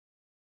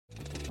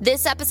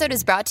This episode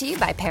is brought to you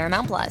by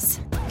Paramount Plus.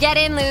 Get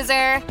in,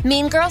 loser!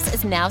 Mean Girls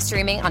is now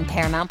streaming on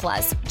Paramount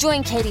Plus.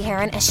 Join Katie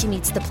Heron as she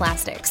meets the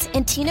plastics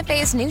in Tina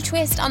Fey's new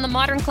twist on the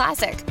modern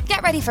classic.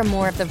 Get ready for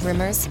more of the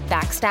rumors,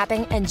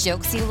 backstabbing, and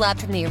jokes you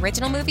loved from the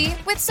original movie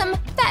with some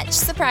fetch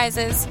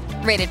surprises.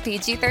 Rated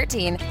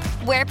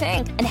PG-13. Wear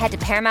pink and head to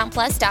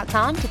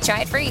ParamountPlus.com to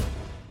try it free.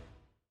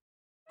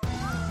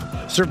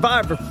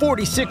 Survivor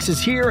 46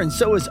 is here, and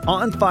so is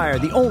On Fire,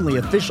 the only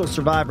official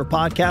Survivor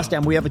podcast,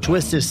 and we have a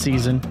twist this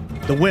season.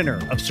 The winner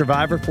of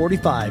Survivor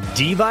 45,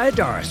 Dee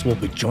Valladares, will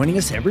be joining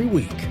us every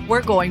week.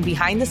 We're going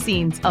behind the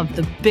scenes of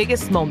the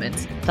biggest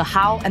moments, the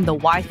how and the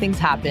why things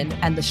happen,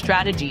 and the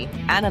strategy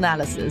and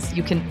analysis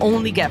you can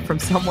only get from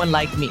someone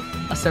like me,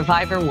 a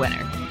Survivor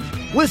winner.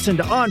 Listen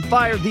to On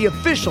Fire, the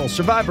official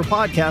Survivor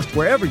podcast,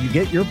 wherever you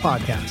get your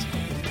podcast.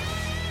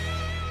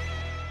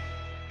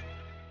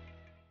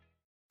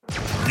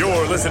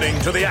 You're listening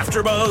to the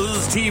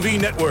AfterBuzz TV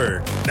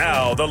Network,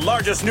 now the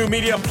largest new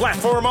media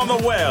platform on the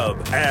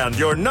web and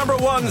your number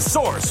one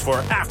source for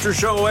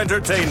after-show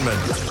entertainment.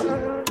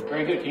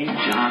 Very good, Keith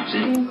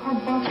Johnson.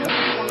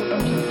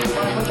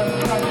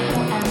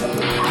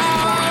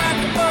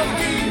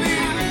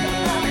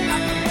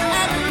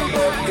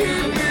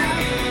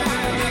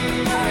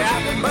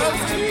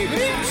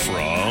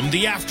 From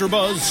the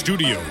AfterBuzz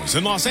Studios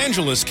in Los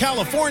Angeles,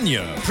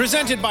 California,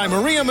 presented by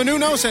Maria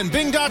Menounos and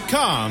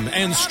Bing.com,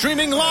 and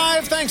streaming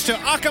live thanks to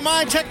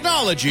Akamai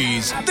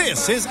Technologies,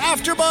 this is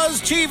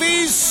AfterBuzz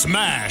TV's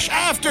Smash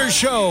After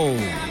Show.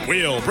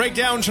 We'll break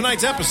down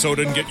tonight's episode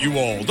and get you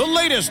all the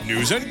latest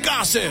news and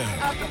gossip.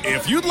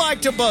 If you'd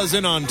like to buzz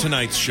in on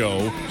tonight's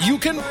show, you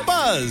can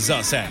buzz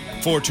us at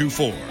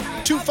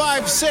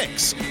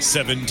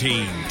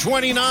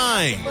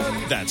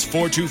 424-256-1729. That's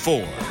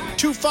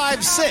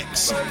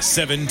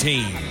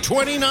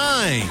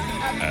 424-256-1729.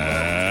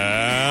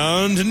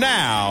 And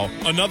now,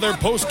 another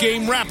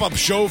post-game wrap-up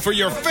show for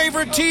your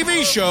favorite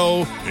TV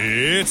show.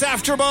 It's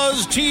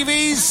AfterBuzz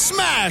TV's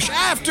Smash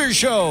After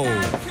Show.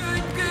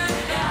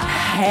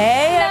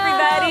 Hey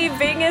everybody,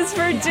 Bing is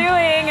for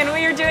doing, and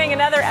we are doing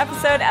another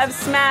episode of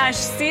Smash,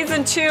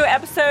 Season 2,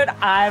 episode,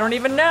 I don't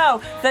even know,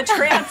 The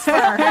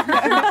Transfer.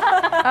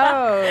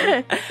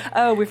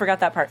 Oh, we forgot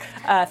that part.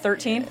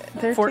 13?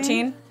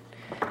 14?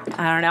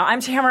 I don't know.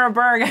 I'm Tamara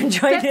Berg. I'm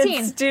joined 15.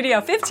 in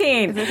studio.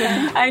 15.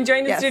 I'm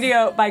joined in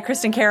studio by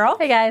Kristen Carroll.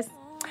 Hey, guys.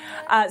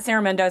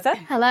 Sarah Mendoza.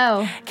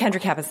 Hello.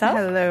 Kendra Capicel.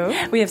 Hello.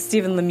 We have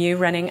Stephen Lemieux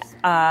running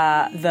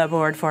the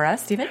board for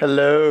us. Stephen?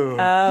 Hello.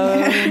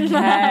 Okay.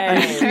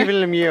 I'm Stephen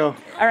Lemieux.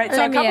 All right,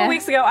 so a couple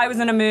weeks ago, I was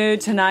in a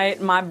mood.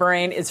 Tonight, my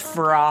brain is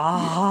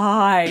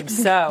fried.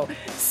 So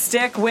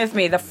stick with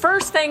me. The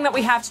first thing that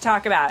we have to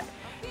talk about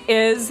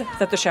is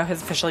that the show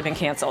has officially been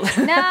canceled.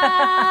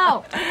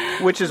 No!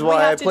 Which is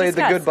why I played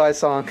the goodbye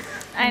song.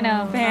 I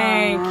know.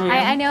 Thank you.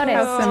 I noticed.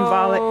 How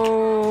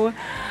symbolic.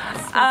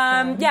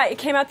 Yeah, it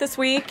came out this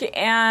week,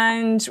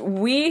 and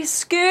we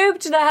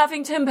scooped the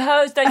Huffington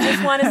Post, I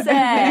just want to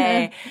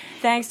say.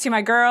 Thanks to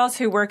my girls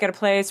who work at a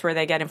place where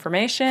they get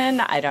information.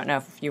 I don't know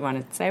if you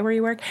want to say where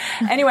you work.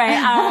 Anyway,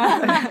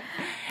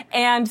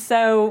 and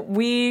so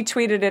we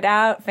tweeted it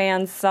out,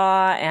 fans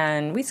saw,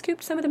 and we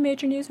scooped some of the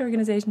major news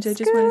organizations. I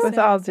just want to say. With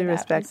all due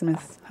respect,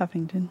 Miss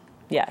Huffington.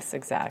 Yes,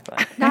 exactly.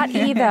 Not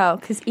E, though,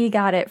 because E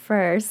got it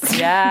first.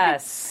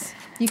 Yes.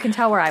 You can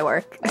tell where I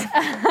work.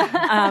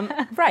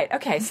 Right.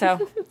 Okay.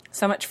 So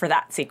much for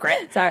that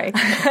secret. Sorry.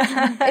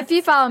 If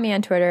you follow me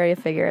on Twitter, you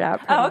figure it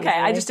out. Oh, okay.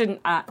 Easily. I just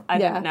didn't. I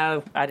didn't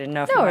know. I didn't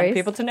know if No you wanted worries.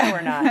 people to know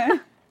or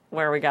not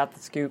where we got the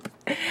scoop.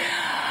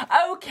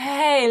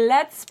 Okay.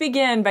 Let's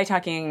begin by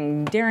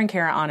talking Darren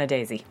Cara Anna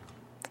Daisy.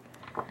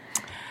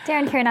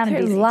 Darren Cara Anna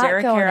There's Daisy. a lot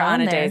Darren going Cara on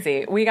Anna there.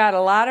 Daisy. We got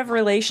a lot of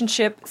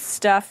relationship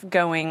stuff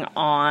going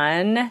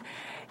on.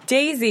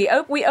 Daisy,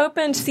 we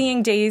opened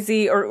seeing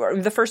Daisy, or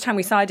the first time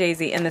we saw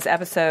Daisy in this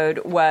episode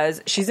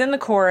was she's in the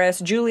chorus.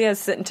 Julia's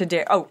sitting to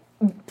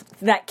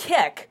that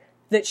kick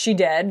that she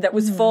did that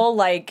was full,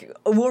 like,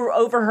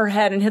 over her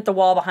head and hit the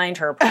wall behind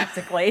her,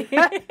 practically.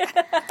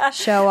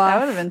 Show off. That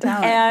would have been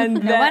talented.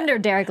 And No wonder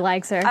Derek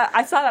likes her.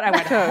 I saw that. I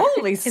went,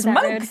 holy Is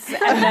that rude?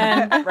 smokes. And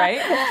then,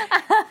 right?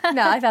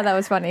 No, I thought that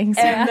was funny.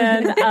 So.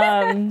 And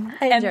then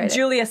I enjoyed it.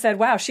 Julia said,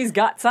 wow, she's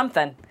got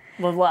something.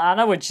 Well, I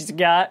know what she's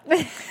got.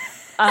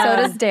 So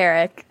does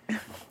Derek.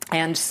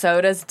 And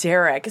so does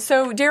Derek.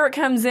 So Derek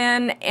comes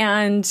in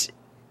and,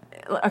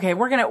 okay,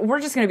 we're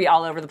just gonna be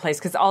all over the place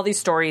because all these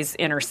stories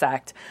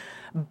intersect.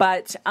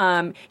 But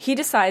he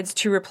decides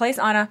to replace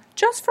Anna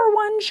just for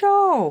one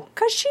show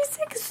because she's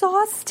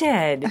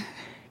exhausted.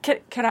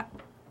 Could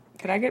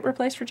I get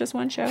replaced for just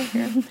one show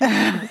here?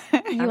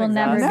 You will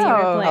never be replaced.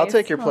 I'll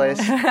take your place.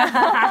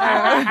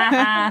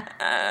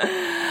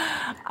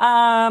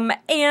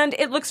 And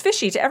it looks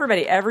fishy to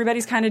everybody.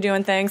 Everybody's kind of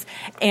doing things.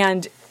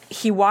 And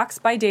he walks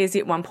by Daisy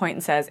at one point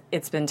and says,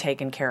 it's been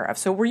taken care of.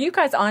 So were you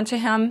guys on to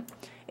him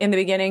in the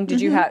beginning?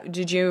 Did you?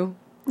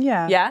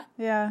 Yeah. Yeah?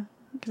 Yeah.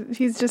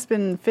 He's just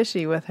been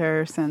fishy with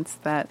her since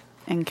that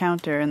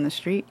encounter in the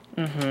street.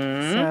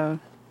 Mm-hmm. So,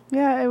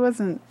 yeah, it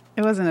wasn't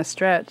a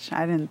stretch,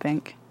 I didn't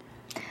think.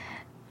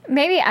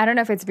 Maybe, I don't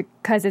know if it's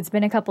because it's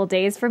been a couple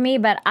days for me,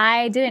 but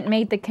I didn't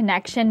make the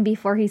connection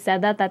before he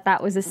said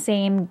that was the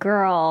same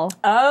girl.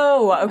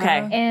 Oh,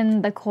 okay.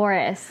 In the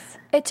chorus.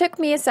 It took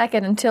me a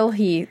second until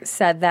he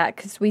said that,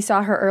 because we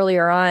saw her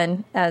earlier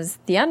on as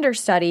the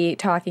understudy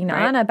talking to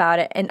Anna about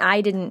it, and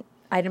I didn't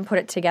put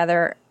it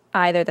together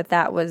either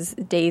that was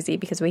Daisy,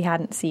 because we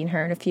hadn't seen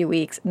her in a few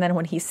weeks. And then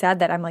when he said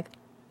that, I'm like,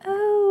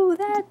 oh,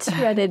 that's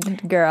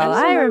Redheaded girl.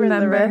 I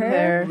remember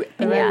her.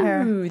 The red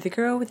hair. Ooh, the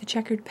girl with the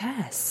checkered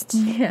past.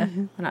 Yeah.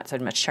 Well, not so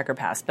much checkered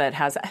past, but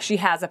she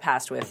has a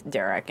past with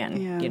Derek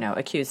and,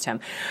 accused him.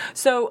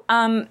 So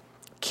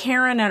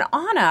Karen and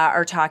Anna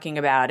are talking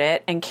about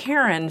it, and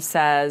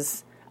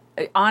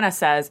Anna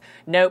says,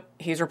 nope,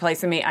 he's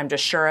replacing me. I'm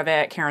just sure of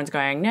it. Karen's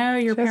going, no,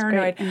 you're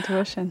paranoid. Great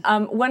intuition.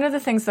 One of the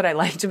things that I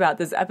liked about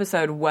this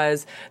episode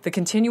was the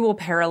continual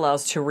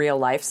parallels to real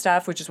life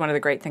stuff, which is one of the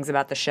great things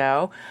about the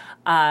show.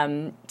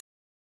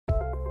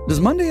 Does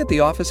Monday at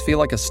the office feel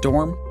like a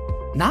storm?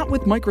 Not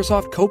with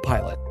Microsoft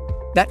Copilot.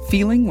 That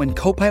feeling when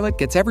Copilot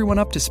gets everyone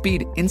up to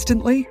speed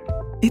instantly?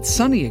 It's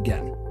sunny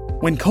again.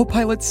 When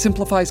Copilot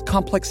simplifies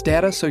complex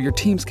data so your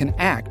teams can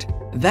act,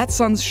 that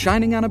sun's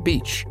shining on a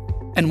beach.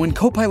 And when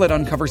Copilot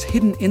uncovers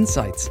hidden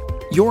insights,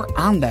 you're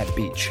on that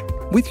beach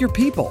with your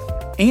people,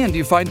 and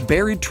you find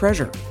buried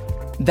treasure.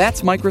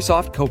 That's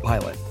Microsoft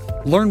Copilot.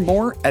 Learn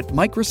more at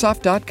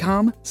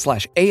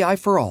Microsoft.com/AI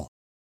for all.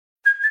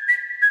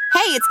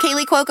 Hey, it's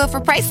Kaylee Cuoco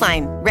for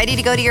Priceline. Ready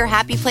to go to your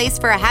happy place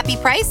for a happy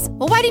price?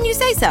 Well, why didn't you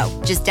say so?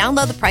 Just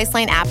download the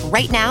Priceline app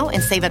right now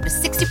and save up to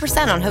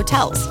 60% on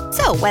hotels.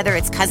 So whether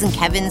it's Cousin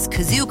Kevin's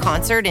Kazoo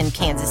Concert in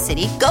Kansas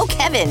City, go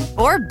Kevin,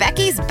 or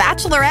Becky's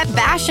Bachelorette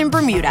Bash in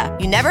Bermuda,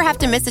 you never have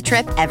to miss a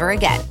trip ever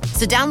again.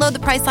 So download the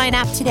Priceline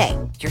app today.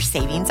 Your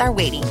savings are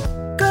waiting.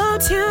 Go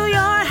to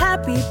your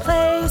happy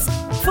place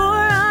for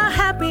a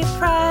happy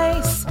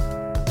price.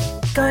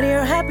 Go to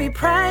your happy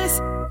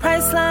price,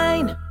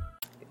 Priceline.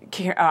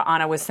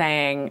 Anna was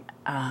saying,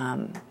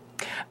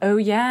 oh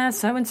yeah,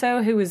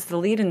 so-and-so who was the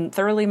lead in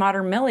Thoroughly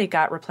Modern Millie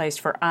got replaced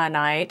for a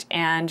night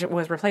and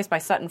was replaced by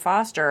Sutton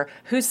Foster,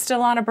 who's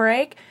still on a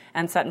break.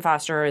 And Sutton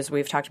Foster, as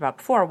we've talked about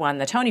before, won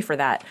the Tony for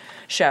that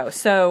show.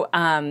 So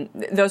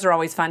those are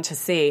always fun to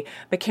see.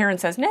 But Karen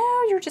says, no,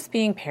 you're just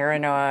being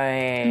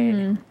paranoid.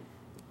 Mm-hmm.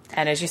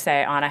 And as you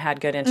say, Anna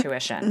had good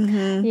intuition.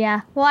 Mm-hmm.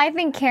 Yeah. Well, I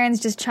think Karen's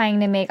just trying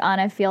to make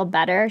Anna feel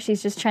better.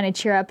 She's just trying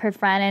to cheer up her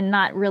friend and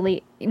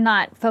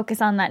not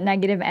focus on that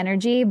negative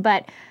energy.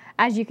 But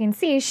as you can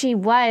see, she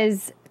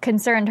was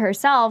concerned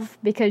herself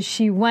because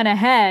she went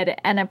ahead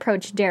and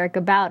approached Derek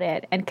about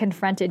it and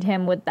confronted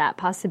him with that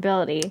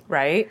possibility.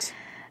 Right.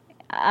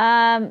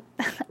 I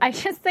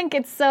just think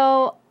it's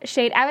so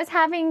shade. I was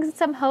having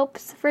some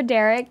hopes for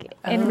Derek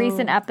in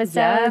recent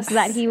episodes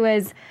that he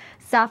was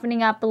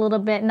softening up a little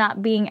bit,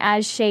 not being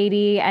as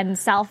shady and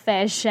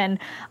selfish and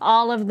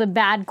all of the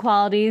bad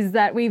qualities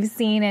that we've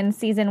seen in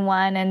season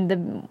 1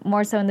 and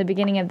more so in the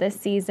beginning of this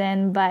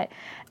season. But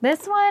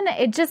this one,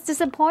 it just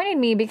disappointed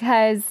me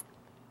because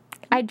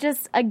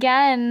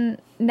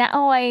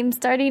now I'm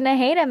starting to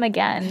hate him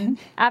again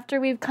after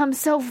we've come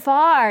so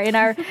far in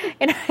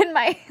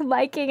my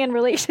liking and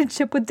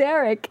relationship with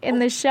Derek in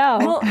the show.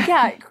 Well,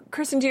 yeah.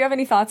 Kristen, do you have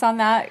any thoughts on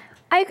that?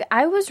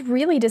 I was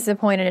really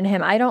disappointed in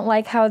him. I don't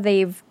like how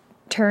they've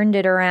turned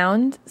it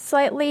around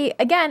slightly.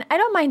 Again, I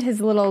don't mind his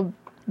little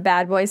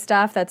bad boy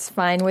stuff. That's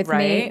fine with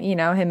me. You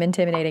know, him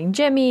intimidating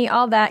Jimmy,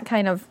 all that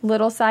kind of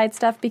little side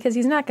stuff, because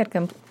he's not going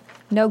to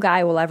no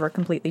guy will ever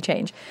completely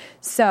change.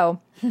 So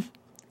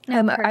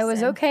I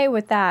was okay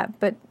with that.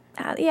 But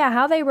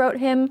how they wrote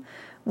him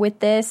with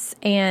this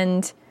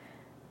and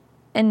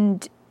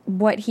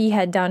what he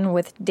had done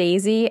with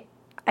Daisy,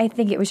 I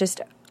think it was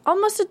just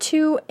almost a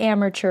too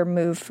amateur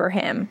move for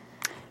him.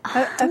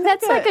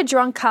 That's like a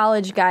drunk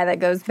college guy that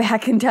goes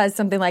back and does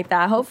something like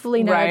that.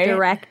 Hopefully not a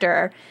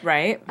director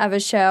of a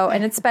show.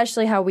 And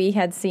especially how we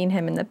had seen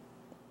him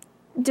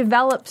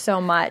develop so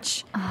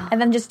much.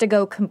 And then just to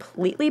go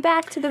completely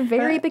back to the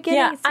very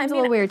beginning seems a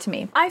little weird to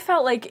me. I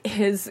felt like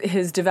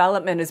his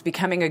development as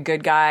becoming a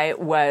good guy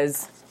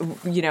was,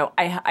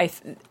 I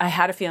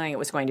had a feeling it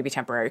was going to be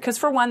temporary. Because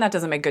for one, that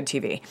doesn't make good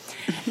TV.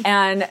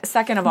 And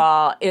second of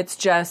all, it's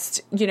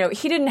just, he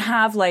didn't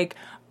have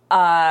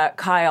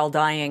Kyle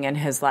dying in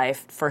his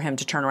life for him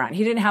to turn around.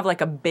 He didn't have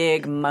a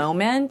big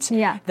moment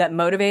that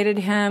motivated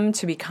him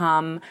to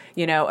become,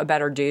 a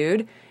better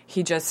dude.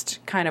 He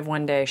just kind of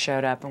one day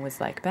showed up and was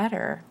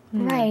better.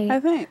 Right. I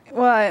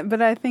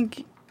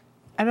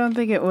don't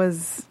think it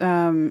was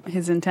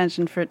his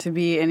intention for it to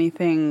be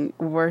anything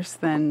worse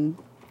than,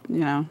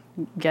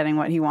 getting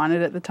what he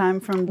wanted at the time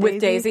from Daisy.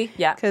 With Daisy,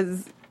 yeah.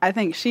 Because I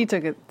think she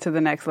took it to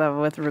the next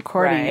level with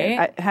recording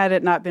it. Had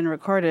it not been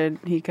recorded,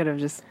 he could have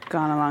just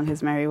gone along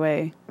his merry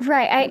way.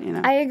 Right.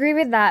 I agree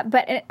with that.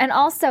 But and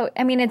also,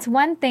 I mean, it's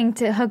one thing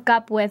to hook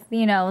up with,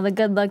 the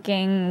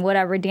good-looking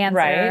whatever dancer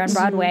on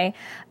Broadway.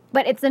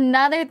 But it's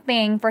another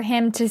thing for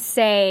him to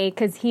say,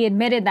 because he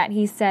admitted that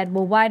he said,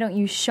 well, why don't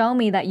you show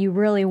me that you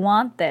really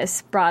want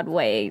this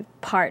Broadway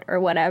part or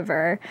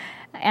whatever?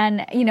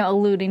 and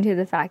alluding to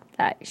the fact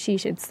that she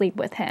should sleep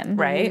with him.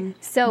 Right.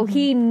 So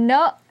he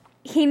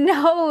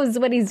knows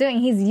what he's doing.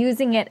 He's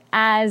using it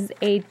as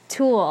a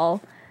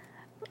tool.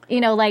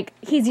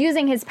 He's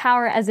using his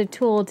power as a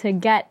tool to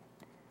get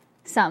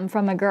something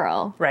from a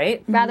girl.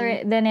 Right.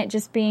 Rather than it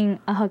just being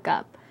a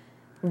hookup.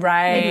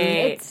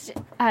 Right.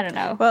 I don't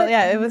know. Well,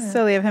 yeah, it was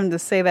silly of him to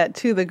say that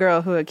to the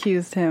girl who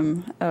accused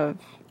him of...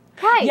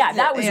 Right. Yeah,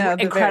 that was the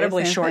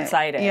incredibly very same thing.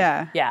 short-sighted.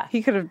 Yeah.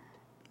 He could have...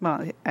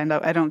 Well,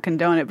 I don't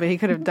condone it, but he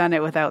could have done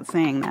it without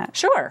saying that.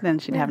 Sure. Then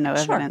she'd have no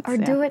evidence. Or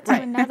do it to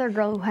another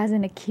girl who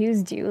hasn't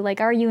accused you.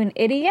 Like, are you an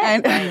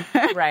idiot?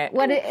 Right.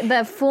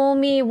 The fool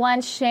me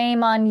once,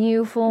 shame on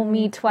you, fool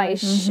me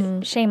twice,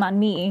 shame on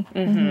me.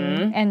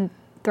 And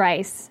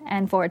thrice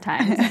and 4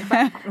 times.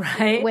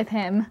 Right. With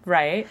him.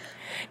 Right.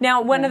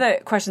 Now, one of the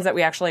questions that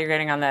we actually are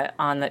getting on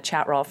the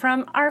chat roll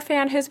from our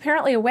fan who's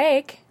apparently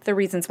awake, the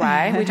reasons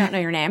why, we don't know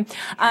your name,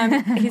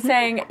 he's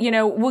saying,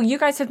 well, you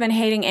guys have been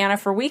hating Anna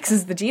for weeks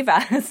as the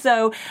diva.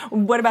 So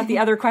what about the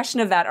other question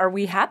of that? Are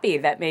we happy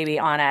that maybe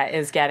Anna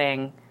is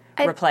getting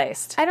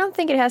replaced? I don't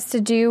think it has to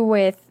do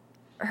with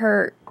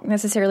her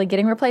necessarily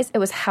getting replaced. It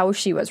was how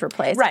she was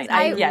replaced.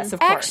 Right. Yes,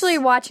 of course. Actually,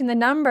 watching the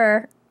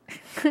number...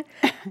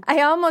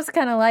 I almost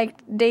kind of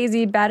liked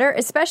Daisy better,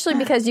 especially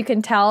because you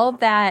can tell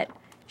that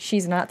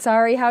she's not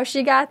sorry how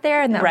she got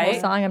there, and that whole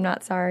song, I'm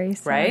not sorry.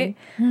 Right.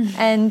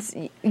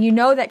 And you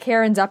know that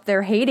Karen's up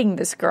there hating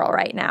this girl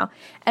right now.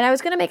 And I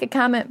was going to make a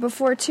comment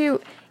before,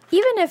 too.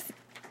 Even if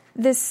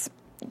this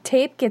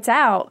tape gets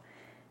out,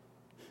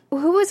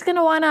 who was going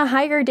to want to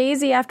hire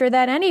Daisy after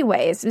that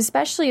anyways,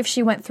 especially if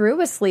she went through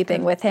with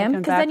sleeping with him,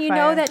 because then you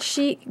know that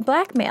she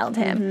blackmailed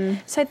him.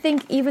 So I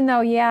think even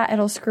though,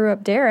 it'll screw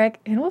up Derek,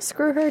 it will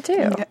screw her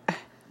too.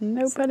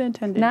 No pun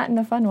intended. Not in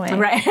a fun way.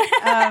 Right.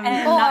 Not in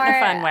a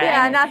fun way.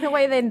 Yeah, not in the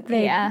way they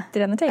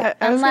did on the tape.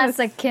 Unless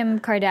a Kim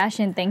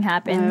Kardashian thing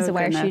happens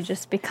where she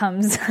just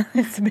becomes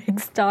this big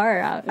star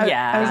out.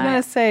 I was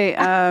going to say,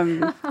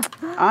 Anna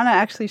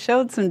actually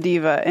showed some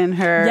diva in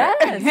her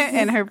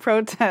in her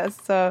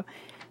protest, so...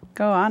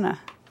 Go Anna.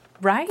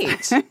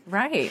 Right,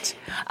 right.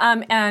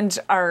 And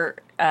our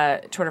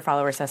Twitter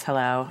follower says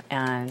hello,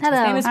 and his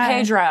name is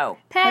Pedro.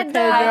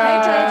 Pedro.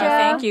 Hi, Pedro.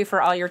 Thank you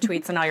for all your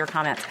tweets and all your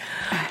comments.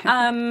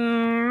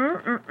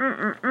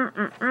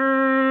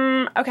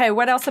 Okay,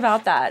 what else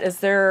about that? Is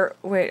there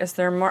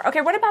more?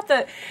 Okay, what about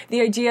the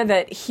idea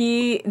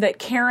that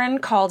Karen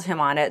called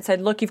him on it,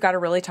 said, look, you've got to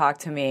really talk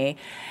to me.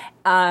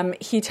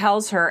 He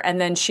tells her,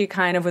 and then she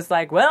kind of was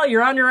like, well,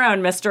 you're on your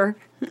own, mister.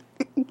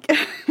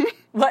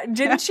 What,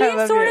 didn't she sort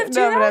of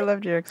do that? No, but I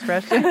loved your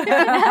expression.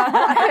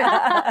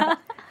 That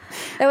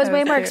was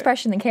way more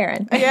expression than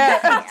Karen. Yeah.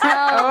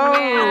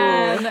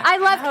 Man. I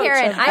love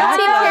Karen. I'm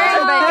Team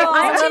Karen, but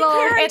I'm Team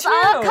Karen it's too.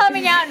 all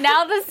coming out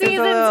now. The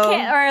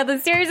the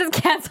series is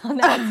canceled.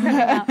 Now it's coming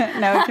out.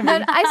 No, it can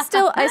But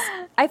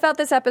I felt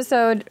this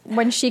episode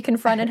when she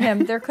confronted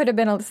him, there could have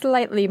been a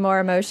slightly more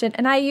emotion,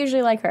 and I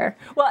usually like her.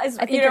 Well, as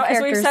I think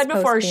as we've said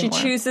before, she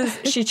chooses.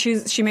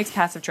 she makes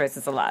passive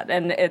choices a lot,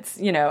 and it's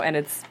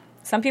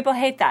some people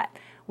hate that.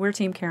 We're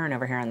Team Karen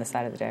over here on the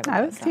side of the table.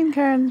 I was Team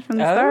Karen from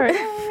the start.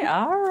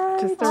 All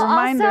right. Just a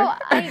reminder.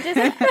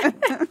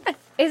 Also,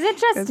 is it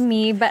just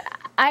me? But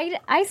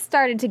I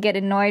started to get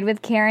annoyed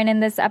with Karen in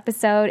this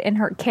episode and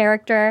her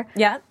character.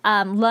 Yeah.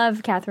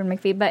 Love Catherine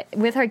McPhee, but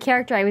with her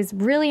character, I was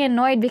really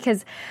annoyed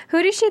because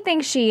who does she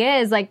think she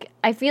is? Like,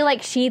 I feel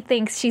like she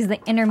thinks she's the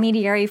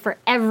intermediary for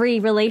every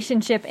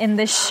relationship in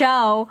the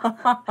show. You know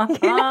what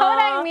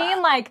I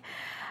mean? Like,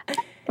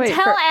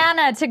 tell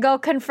Anna to go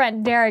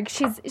confront Derek.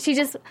 She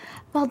just,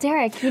 well,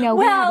 Derek, we have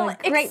a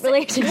great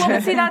relationship.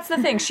 Well, see, that's the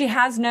thing. She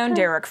has known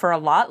Derek for a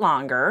lot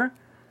longer.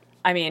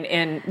 I mean,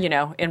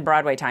 in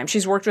Broadway time,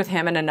 she's worked with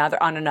him on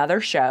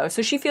another show,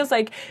 so she feels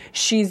like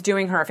she's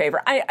doing her a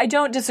favor. I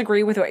don't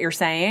disagree with what you're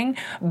saying,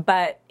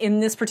 but in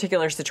this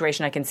particular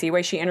situation, I can see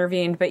why she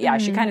intervened. But yeah,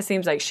 she kind of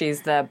seems like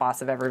she's the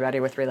boss of everybody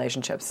with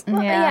relationships.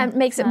 Well, it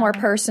makes it more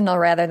personal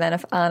rather than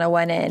if Anna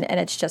went in and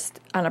it's just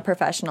on a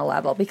professional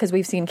level, because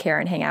we've seen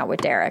Karen hang out with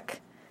Derek.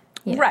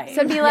 Right.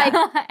 So it'd be like...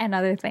 and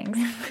other things.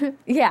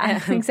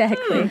 Yeah,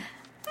 exactly.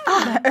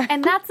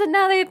 And that's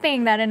another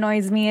thing that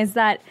annoys me is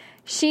that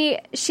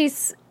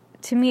she's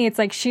to me it's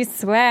like she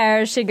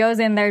swears she goes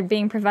in there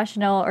being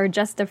professional or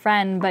just a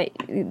friend, but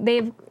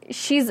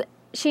she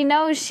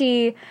knows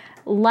she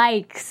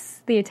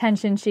likes the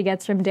attention she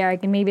gets from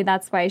Derek, and maybe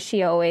that's why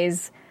she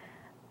always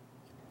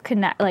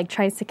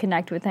tries to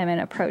connect with him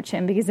and approach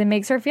him, because it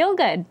makes her feel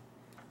good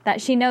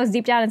that she knows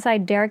deep down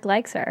inside Derek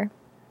likes her.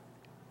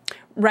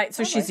 Right,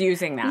 so she's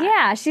using that.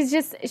 Yeah,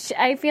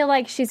 I feel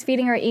like she's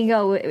feeding her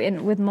ego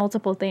with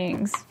multiple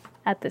things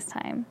at this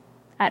time.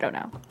 I don't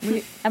know.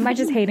 Am I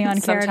just hating on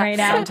Karen right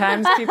now?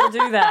 Sometimes people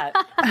do that.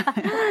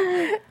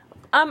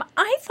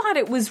 I thought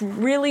it was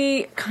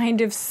really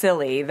kind of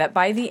silly that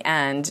by the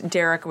end,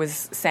 Derek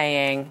was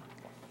saying,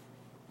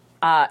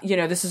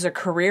 this is a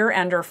career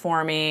ender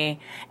for me,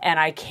 and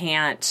I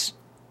can't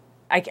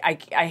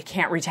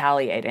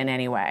retaliate in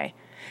any way.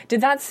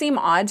 Did that seem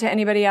odd to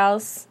anybody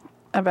else?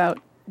 About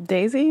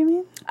Daisy, you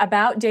mean?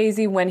 About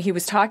Daisy when he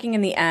was talking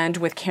in the end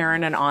with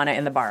Karen and Anna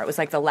in the bar. It was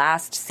like the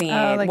last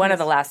scene, one of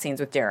the last scenes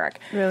with Derek.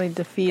 Really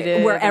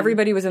defeated. Where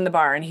everybody was in the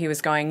bar and he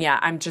was going, yeah,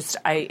 and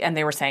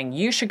they were saying,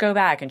 you should go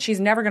back and she's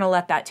never going to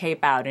let that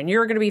tape out and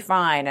you're going to be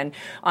fine. And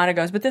Anna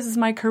goes, but this is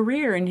my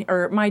career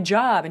or my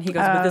job. And he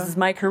goes, but this is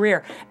my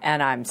career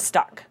and I'm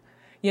stuck.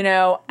 You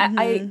know,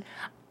 and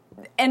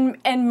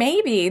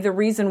maybe the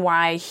reason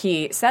why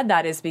he said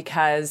that is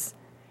because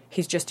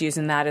he's just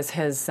using that as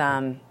his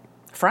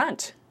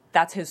front.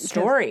 That's his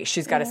story.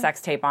 She's got a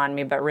sex tape on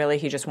me, but really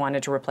he just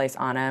wanted to replace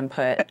Anna and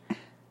put...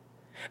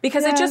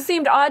 Because it just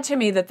seemed odd to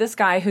me that this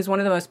guy, who's one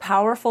of the most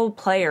powerful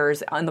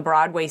players on the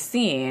Broadway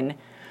scene,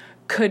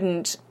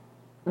 didn't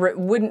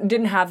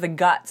have the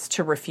guts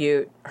to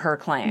refute her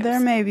claims. There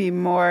may be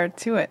more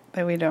to it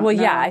that we don't know. Well,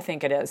 yeah, I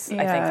think it is.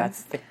 Yeah. I think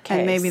that's the case.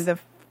 And maybe the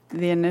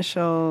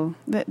initial...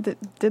 did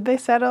they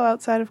settle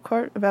outside of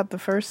court about the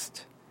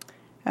first...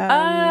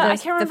 I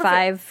can't remember the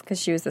 5 because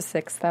she was the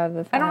 6th out of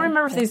the 5. I don't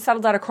remember if they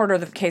settled out of court or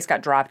the case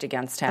got dropped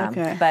against him.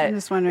 Okay. But I'm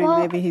just wondering,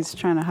 maybe he's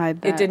trying to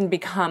hide that. It didn't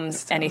become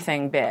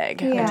anything big.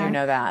 Yeah. I do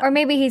know that. Or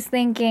maybe he's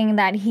thinking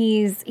that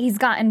he's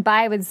gotten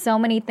by with so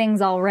many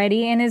things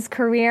already in his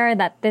career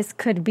that this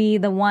could be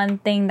the one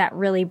thing that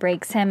really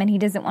breaks him, and he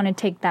doesn't want to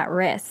take that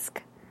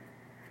risk.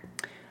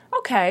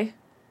 Okay.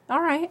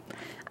 All right.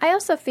 I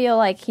also feel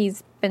like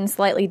he's been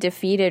slightly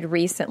defeated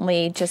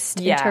recently, just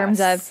in terms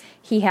of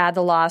he had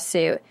the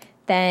lawsuit.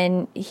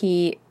 Then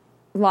he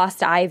lost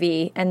to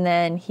Ivy, and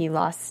then he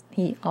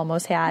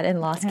almost had and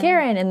lost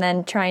Karen, and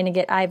then trying to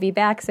get Ivy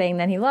back, saying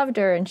that he loved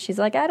her, and she's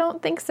like, I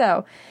don't think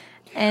so.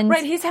 And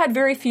right, he's had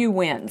very few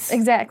wins.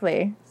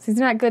 Exactly. So he's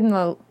not good in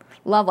the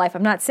love life.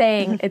 I'm not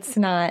saying there's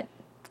not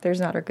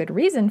a good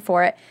reason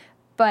for it,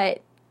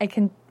 but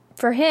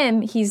for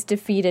him, he's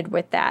defeated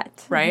with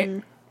that. Right. Mm-hmm.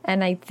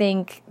 And I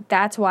think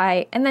that's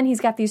why, and then he's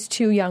got these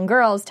 2 young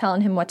girls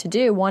telling him what to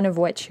do, one of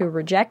which who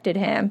rejected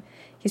him.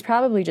 He's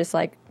probably just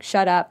like,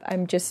 shut up, I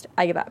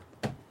give up.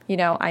 You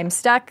know, I'm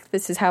stuck,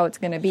 this is how it's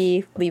going to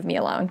be, leave me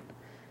alone.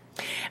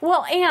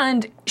 Well,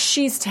 and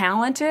she's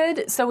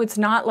talented, so it's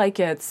not like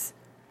it's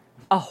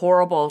a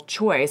horrible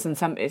choice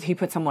and he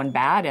put someone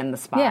bad in the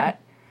spot. Yeah.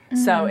 Mm-hmm.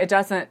 So it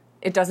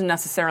doesn't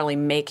necessarily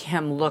make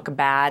him look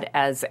bad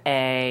as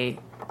a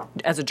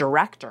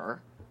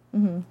director.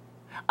 Mm-hmm.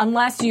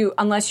 Unless you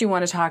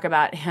want to talk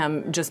about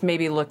him just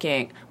maybe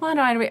looking... Well,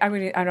 no, I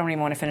don't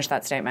even want to finish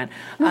that statement.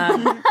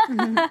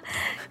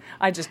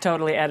 I just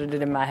totally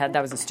edited in my head.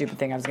 That was a stupid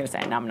thing I was going to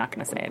say. No, I'm not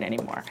going to say it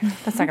anymore.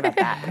 Let's talk about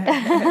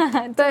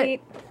that. But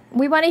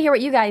we want to hear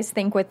what you guys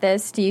think with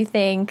this. Do you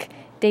think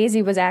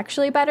Daisy was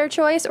actually a better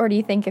choice, or do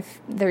you think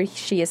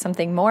she is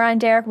something more on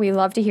Derek? We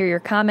love to hear your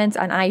comments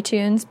on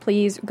iTunes.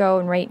 Please go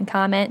and rate and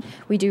comment.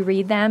 We do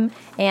read them,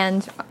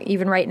 and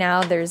even right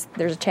now there's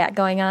a chat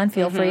going on.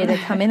 Feel free to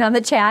come in on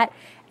the chat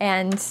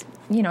and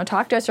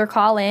talk to us or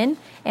call in.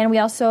 And we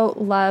also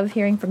love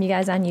hearing from you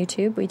guys on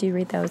YouTube. We do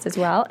read those as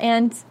well.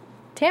 And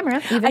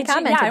Tamara even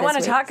commented. I want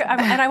to talk, and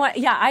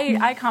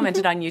I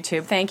commented on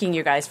YouTube, thanking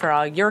you guys for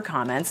all your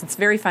comments. It's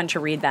very fun to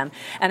read them,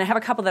 and I have a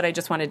couple that I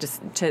just wanted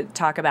to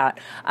talk about.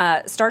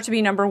 Start to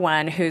be number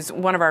 1, who's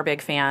one of our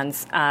big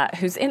fans,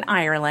 who's in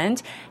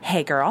Ireland.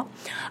 Hey, girl.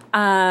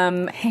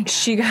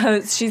 She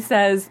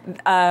says.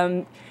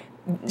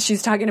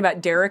 She's talking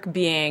about Derek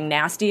being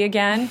nasty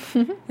again,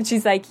 and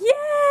she's like,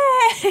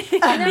 "Yay!"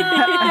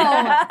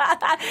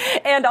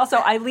 And also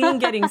Eileen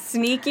getting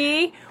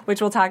sneaky,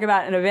 which we'll talk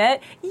about in a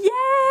bit.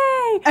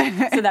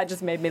 Yay! So that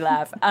just made me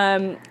laugh.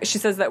 She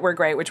says that we're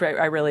great, which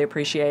I really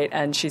appreciate.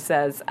 And she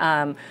says,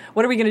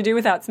 "What are we going to do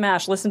without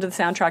Smash? Listen to the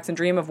soundtracks and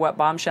dream of what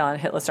Bombshell and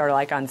Hit List are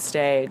like on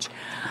stage."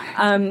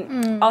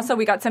 Also,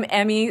 we got some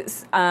Emmy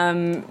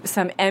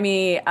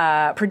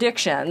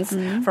predictions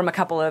from a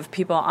couple of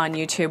people on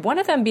YouTube. One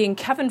of them being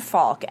Kevin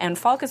Falk, and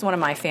Falk is one of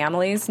my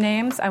family's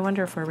names. I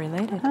wonder if we're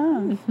related.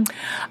 Oh.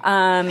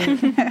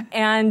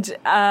 And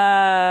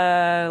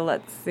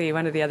let's see,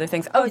 one of the other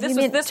things.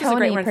 This was a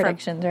great one.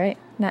 Predictions, right?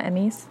 Not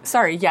Emmys.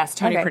 Sorry, yes,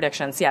 Tony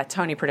predictions. Yeah,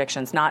 Tony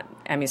predictions, not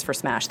Emmys for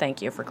Smash.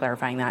 Thank you for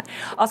clarifying that.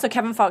 Also,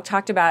 Kevin Falk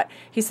talked about,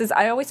 he says,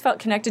 I always felt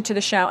connected to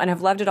the show and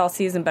have loved it all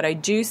season, but I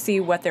do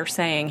see what they're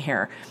saying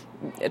here,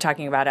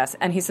 talking about us.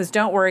 And he says,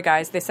 don't worry,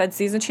 guys. They said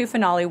season 2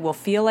 finale will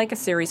feel like a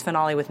series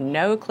finale with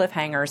no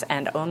cliffhangers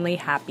and only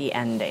happy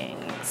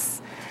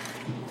endings.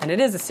 And it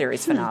is a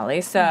series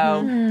finale,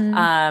 so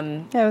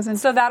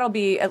so that'll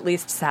be at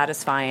least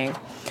satisfying.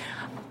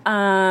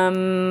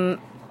 I'm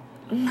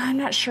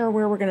not sure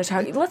where we're going to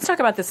talk. Let's talk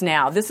about this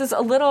now. This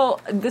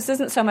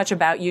isn't so much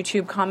about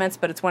YouTube comments,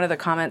 but it's one of the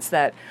comments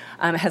that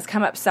has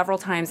come up several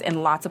times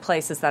in lots of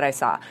places that I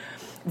saw.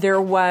 There's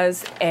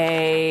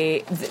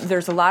a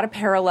lot of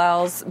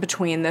parallels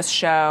between this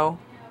show,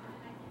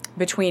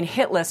 between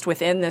Hit List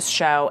within this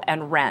show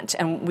and Rent,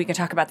 and we can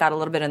talk about that a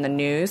little bit in the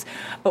news.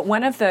 But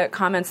one of the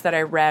comments that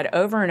I read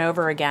over and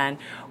over again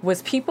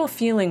was people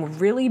feeling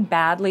really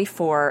badly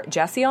for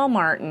Jesse L.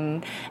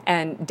 Martin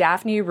and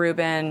Daphne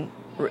Rubin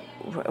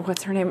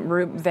what's her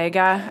name?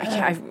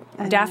 Vega?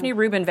 Daphne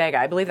Rubin Vega.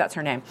 I believe that's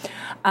her name.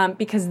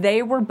 Because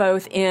they were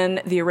both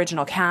in the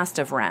original cast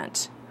of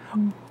Rent.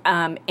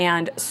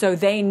 And so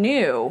they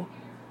knew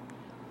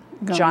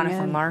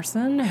Jonathan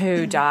Larson,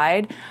 who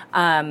died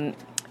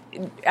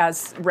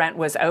as Rent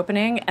was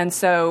opening. And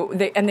so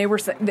they were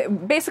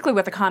basically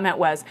what the comment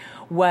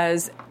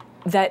was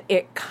that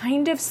it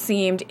kind of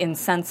seemed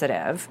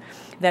insensitive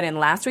that in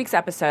last week's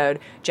episode,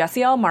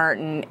 Jesse L.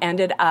 Martin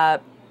ended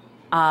up,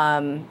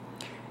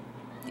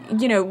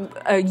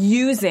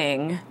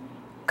 using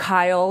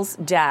Kyle's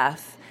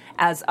death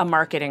as a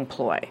marketing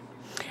ploy.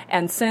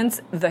 And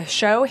since the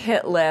show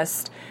hit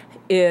list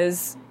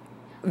is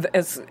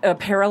a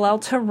parallel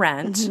to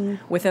Rent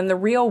within the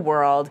real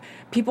world,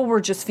 people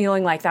were just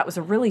feeling like that was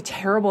a really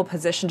terrible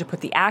position to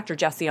put the actor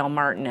Jesse L.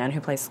 Martin in,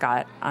 who plays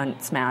Scott on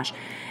Smash,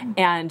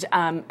 and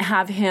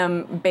have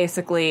him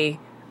basically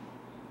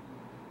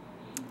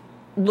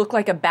look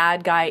like a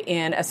bad guy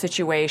in a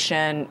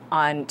situation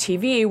on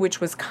TV,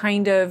 which was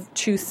kind of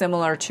too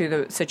similar to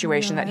the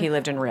situation that he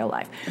lived in real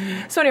life.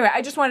 So anyway,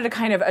 I just wanted to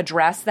kind of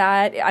address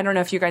that. I don't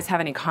know if you guys have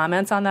any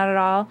comments on that at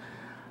all.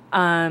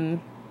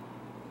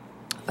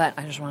 But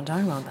I just want to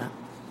talk about that.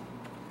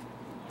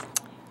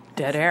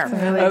 Dead air.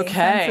 Really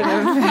okay.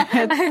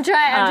 I'm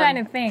trying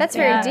to think. That's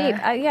very deep.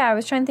 I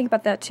was trying to think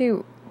about that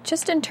too.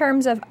 Just in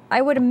terms of,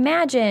 I would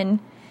imagine,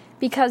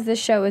 because this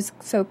show is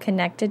so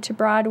connected to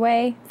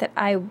Broadway, that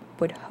I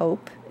would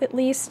hope, at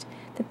least,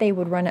 that they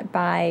would run it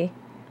by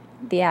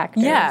the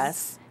actors.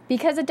 Yes.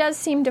 Because it does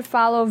seem to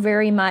follow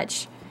very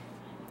much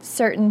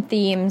certain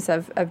themes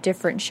of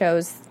different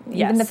shows.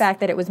 Yes. Even the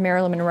fact that it was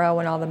Marilyn Monroe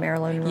when all the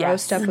Marilyn Monroe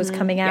stuff was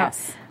coming out.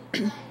 Yes.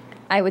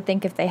 I would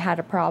think if they had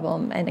a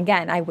problem, and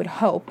again, I would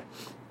hope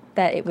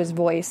that it was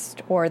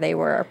voiced or they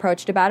were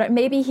approached about it.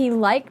 Maybe he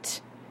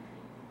liked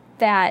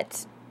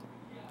that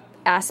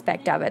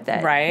aspect of it.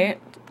 That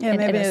right. Yeah,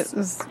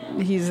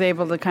 maybe he's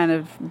able to kind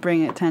of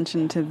bring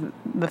attention to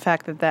the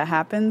fact that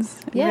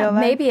happens in real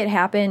life. Maybe it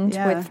happened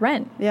with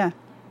Rent. Yeah.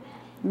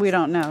 We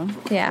don't know.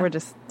 Yeah. We're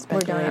just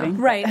speculating.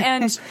 Right.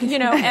 And,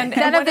 and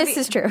none of this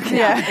is true.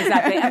 Yeah,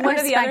 exactly. And one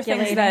of the other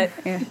things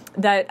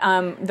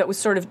that was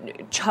sort of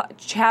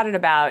chatted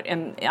about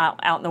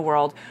out in the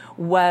world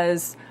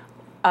was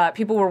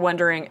people were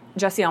wondering,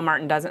 Jesse L.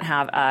 Martin doesn't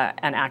have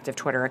an active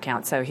Twitter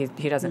account, so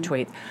he doesn't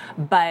tweet.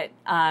 But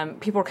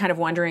people were kind of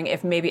wondering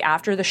if maybe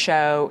after the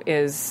show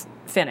is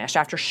finished,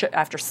 after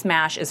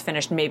Smash is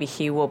finished, maybe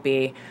he will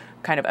be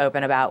kind of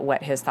open about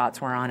what his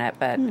thoughts were on it.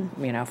 But,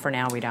 for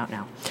now, we don't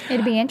know.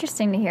 It'd be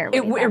interesting to hear.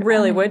 It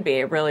really would be.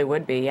 It really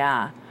would be,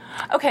 yeah.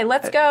 Okay,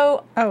 let's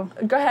go. Go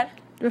ahead.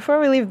 Before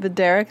we leave the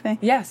Derek thing,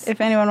 yes.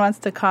 If anyone wants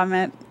to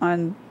comment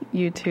on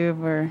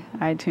YouTube or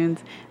iTunes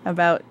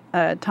about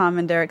Tom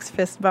and Derek's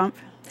fist bump,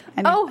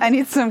 I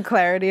need some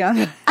clarity on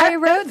that. I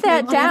wrote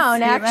that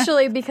down,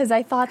 actually, because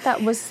I thought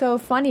that was so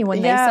funny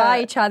when they saw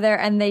each other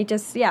and they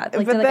just, but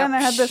then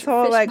I had this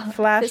whole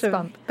flash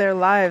of their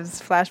lives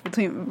flash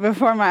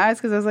before my eyes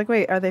because I was like,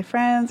 wait, are they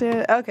friends?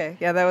 Yeah. Okay,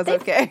 yeah, that was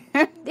okay.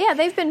 Yeah,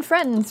 they've been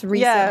friends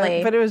recently.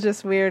 Yeah, but it was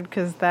just weird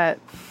because that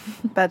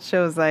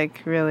show's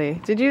like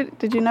really. Did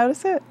you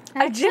notice it?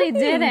 I actually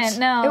didn't.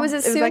 No, it was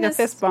like a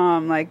fist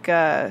bomb,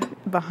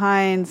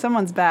 behind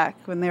someone's back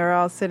when they were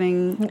all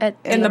sitting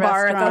in the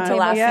bar at the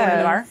last scene of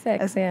the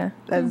bar.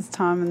 As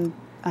Tom and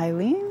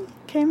Eileen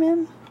came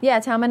in. Yeah,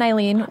 Tom and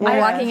Eileen were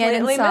walking in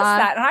and missed saw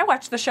that, and I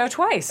watched the show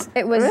twice.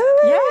 It was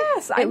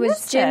yes, it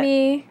was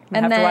Jimmy,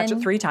 and have then to watch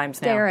it 3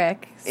 times now.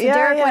 Derek. So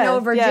Derek went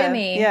over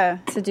Jimmy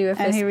to do a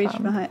fist and he reached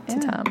bump behind to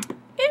Tom.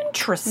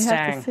 Interesting. You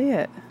have to see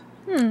it.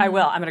 I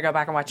will. I'm going to go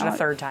back and watch it a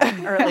third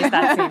time, or at least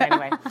that scene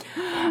anyway.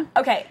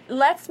 Okay,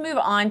 let's move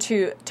on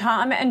to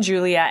Tom and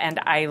Julia and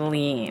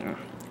Eileen.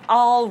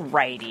 All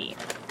righty.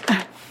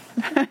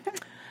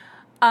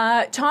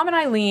 Tom and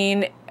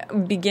Eileen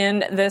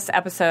begin this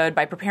episode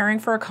by preparing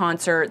for a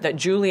concert that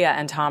Julia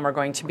and Tom are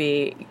going to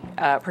be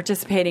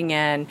participating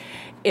in.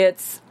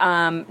 It's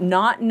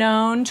not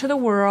known to the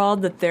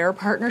world that their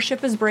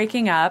partnership is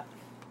breaking up.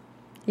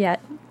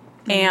 Yet.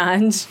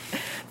 And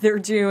they're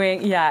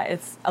doing,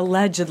 it's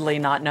allegedly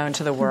not known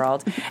to the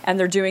world. And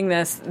they're doing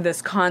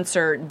this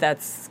concert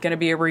that's going to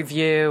be a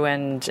review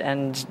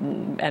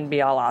and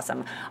be all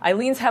awesome.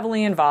 Eileen's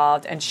heavily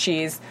involved, and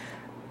she's...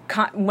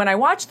 When I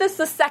watched this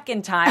the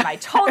second time, I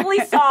totally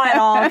saw it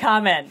all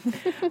coming.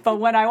 But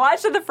when I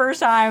watched it the first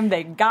time,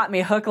 they got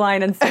me hook,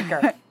 line, and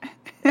sinker.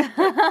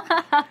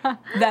 That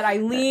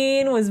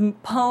Eileen was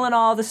pulling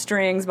all the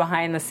strings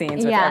behind the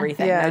scenes with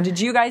everything. Yeah. Now, did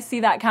you guys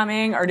see that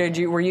coming, or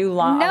were you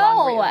long?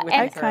 No,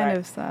 I kind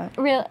of saw it.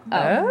 Real?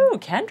 Oh,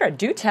 Kendra,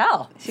 do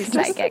tell. She's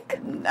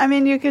psychic. I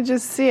mean, you could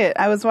just see it.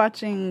 I was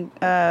watching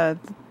the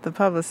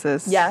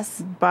Publicist.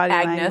 Yes, body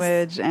Agnes.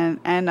 language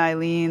and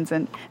Eileen's,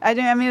 and I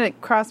mean,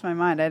 it crossed my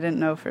mind. I didn't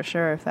know for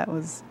sure if that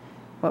was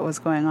what was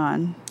going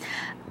on.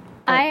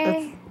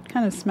 That's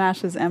kind of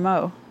Smash's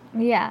MO.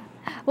 Yeah.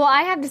 Well,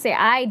 I have to say,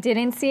 I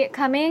didn't see it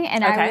coming,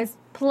 and I was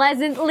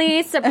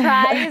pleasantly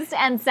surprised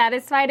and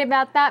satisfied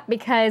about that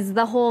because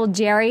the whole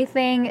Jerry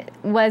thing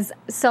was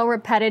so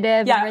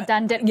repetitive and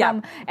redundant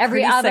from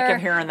every Pretty other. Sick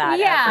of hearing that.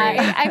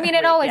 Yeah, I mean,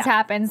 it always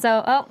happens.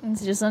 So,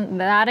 it's just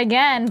that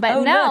again.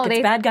 But no,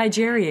 it's bad guy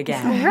Jerry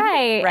again.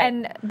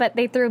 Right. But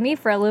they threw me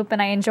for a loop,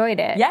 and I enjoyed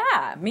it.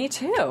 Yeah, me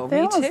too.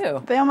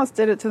 Too. They almost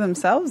did it to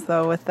themselves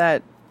though with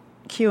that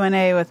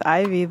Q&A with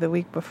Ivy the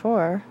week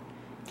before.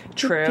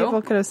 True.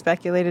 People could have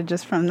speculated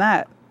just from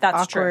that.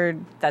 That's awkward,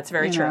 true. That's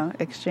very true.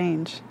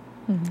 Exchange.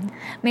 Mm-hmm.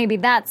 Maybe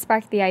that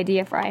sparked the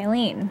idea for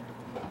Eileen.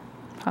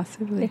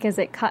 Possibly. Because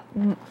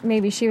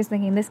maybe she was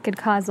thinking this could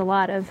cause a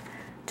lot of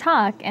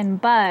talk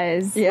and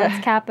buzz. Yeah.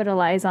 Let's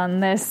capitalize on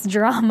this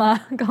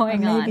drama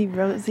going on. Maybe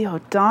Rosie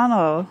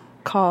O'Donnell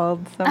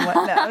called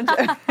someone.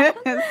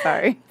 No,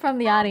 sorry. From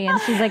the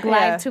audience. She's like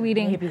live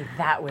tweeting. Maybe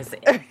that was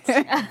it.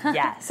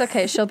 Yes. It's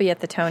okay. She'll be at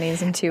the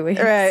Tonys in 2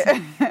 weeks.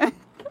 Right.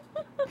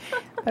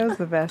 That was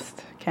the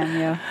best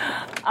cameo.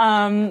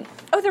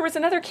 There was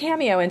another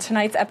cameo in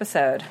tonight's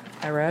episode.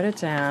 I wrote it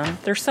down.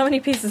 There's so many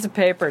pieces of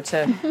paper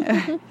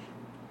to...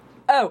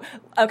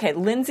 okay.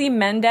 Lindsay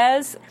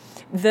Mendez,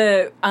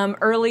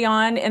 early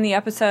on in the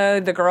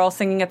episode, the girl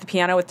singing at the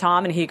piano with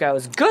Tom, and he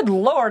goes, "Good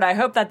Lord, I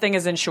hope that thing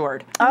is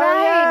insured."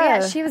 Right,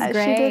 yeah, she was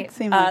great. She did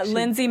seem like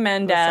Lindsay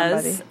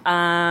Mendez.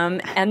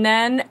 And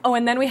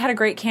then we had a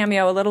great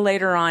cameo a little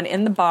later on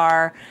in the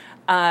bar.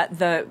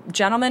 The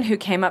gentleman who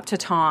came up to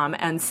Tom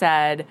and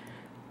said,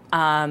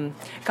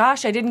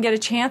 gosh, I didn't get a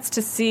chance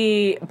to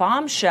see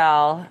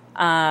Bombshell.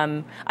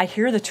 I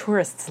hear the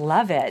tourists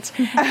love it.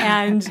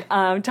 And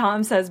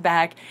Tom says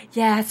back,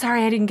 yeah,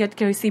 sorry I didn't get to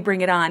go see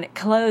Bring It On. It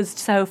closed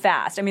so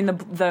fast. I mean,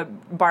 the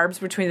barbs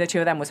between the two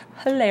of them was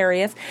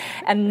hilarious.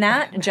 And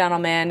that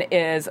gentleman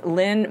is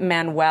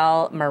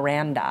Lin-Manuel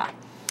Miranda,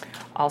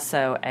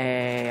 also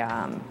a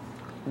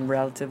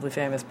relatively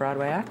famous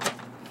Broadway actor.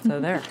 So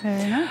there.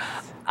 Very nice.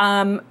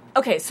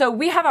 Okay, so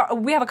we have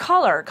a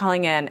caller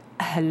calling in.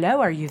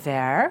 Hello, are you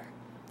there?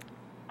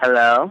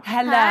 Hello.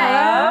 Hello.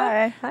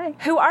 Hi.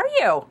 Who are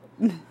you?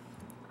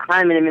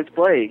 Hi, my name is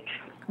Blake.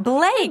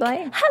 Blake.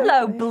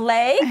 Hello,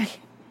 Blake.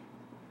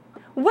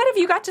 What have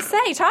you got to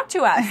say? Talk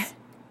to us.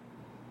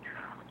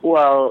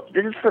 Well,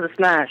 this is for the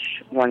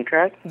Smash one,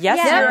 correct?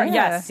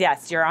 Yes,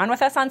 yes. You're on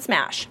with us on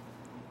Smash.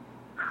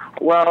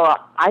 Well,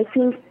 I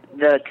think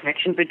the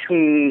connection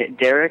between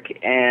Derek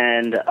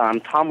and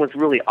Tom was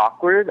really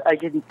awkward. I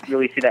didn't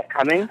really see that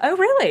coming. Oh,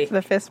 really?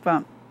 The fist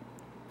bump.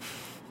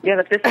 Yeah,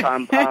 the fist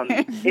bump.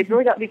 It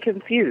really got me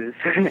confused.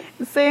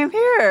 Same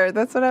here.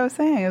 That's what I was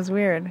saying. It was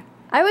weird.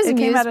 I was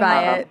amused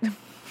by it.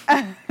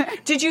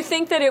 Did you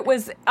think that it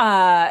was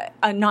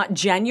not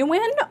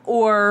genuine,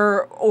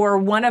 or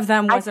one of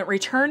them wasn't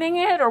returning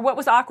it, or what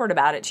was awkward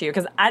about it to you?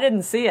 Because I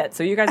didn't see it,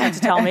 so you guys have to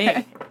tell me.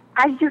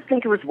 I just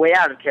think it was way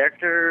out of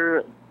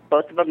character.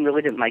 Both of them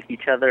really didn't like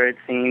each other, it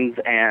seems,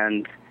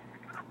 and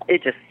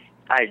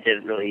I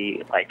didn't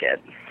really like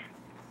it.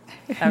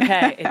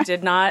 Okay, it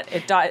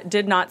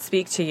did not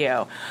speak to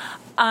you.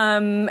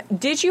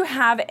 Did you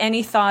have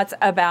any thoughts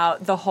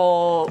about the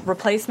whole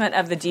replacement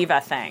of the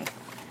diva thing,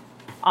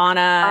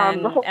 Anna,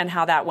 and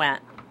how that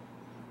went?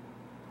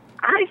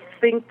 I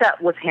think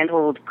that was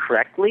handled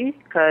correctly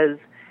because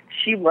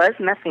she was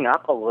messing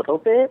up a little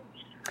bit.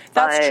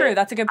 That's true.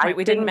 That's a good point.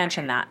 We didn't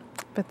mention that.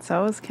 But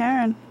so was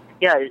Karen.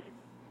 Yeah,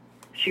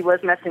 she was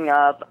messing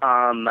up,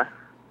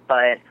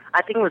 but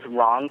I think it was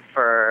wrong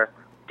for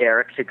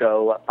Derek to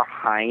go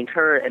behind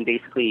her and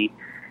basically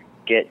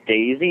get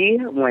Daisy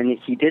when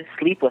he did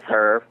sleep with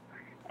her.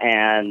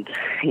 And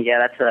yeah,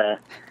 that's a...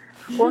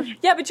 Well,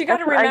 yeah, but you got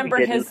to remember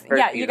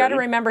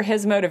remember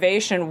his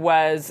motivation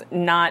was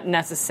not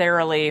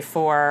necessarily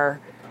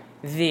for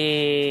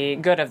the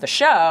good of the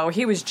show.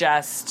 He was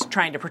just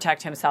trying to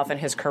protect himself and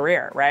his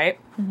career, right?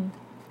 Mm-hmm.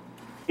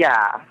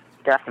 Yeah,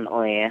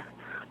 definitely.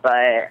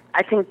 But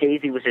I think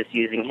Daisy was just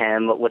using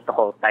him with the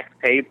whole sex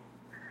tape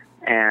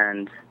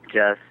and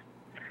just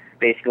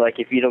basically like,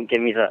 if you don't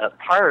give me the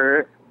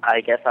part,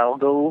 I guess I'll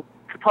go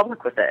to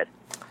public with it.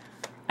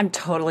 I'm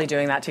totally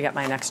doing that to get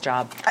my next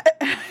job.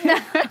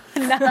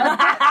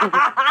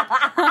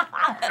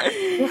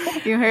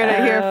 You heard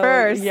it here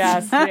first.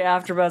 Yes, the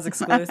AfterBuzz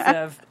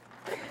exclusive.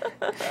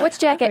 What's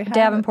Jack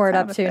Davenport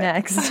up to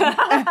next? Actually,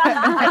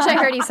 I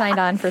heard he signed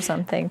on for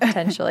something,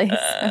 potentially.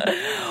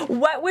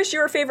 What was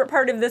your favorite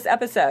part of this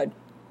episode?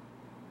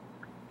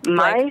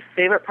 My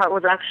favorite part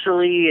was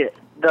actually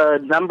the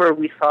number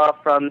we saw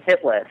from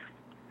Hit List.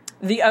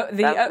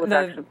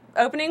 The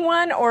opening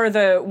one, or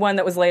the one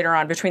that was later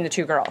on between the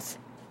two girls?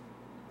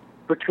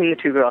 Between the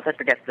two girls. I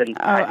forget the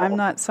title. I'm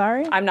Not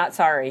Sorry? I'm Not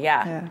Sorry,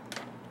 yeah.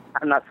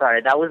 I'm Not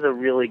Sorry. That was a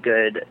really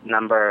good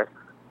number.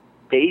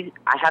 I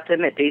have to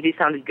admit, Daisy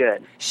sounded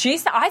good.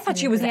 I thought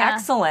she was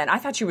excellent. I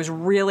thought she was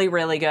really,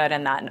 really good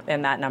in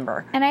that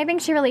number. And I think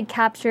she really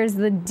captures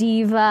the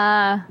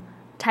diva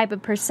type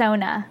of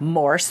persona.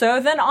 More so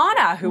than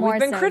Anna, who we've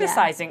been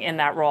criticizing in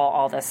that role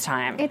all this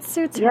time. It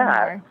suits her.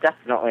 Yeah,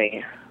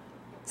 definitely.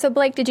 So,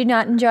 Blake, did you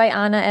not enjoy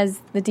Anna as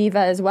the diva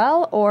as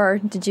well, or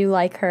did you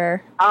like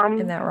her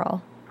in that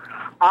role?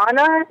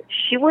 Anna,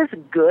 she was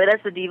good as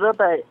a diva,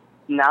 but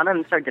now that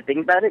I'm starting to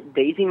think about it,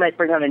 Daisy might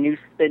bring on a new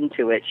spin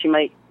to it. She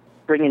might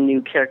bring in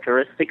new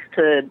characteristics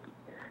to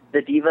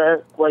the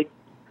diva. Like,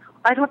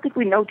 I don't think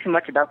we know too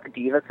much about the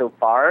diva so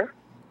far,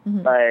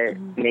 but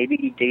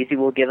maybe Daisy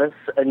will give us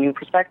a new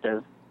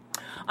perspective.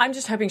 I'm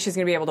just hoping she's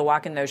going to be able to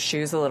walk in those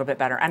shoes a little bit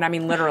better. And I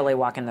mean literally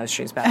walk in those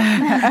shoes better.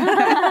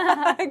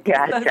 Yeah,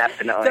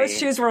 definitely. Those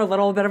shoes were a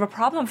little bit of a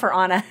problem for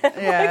Anna.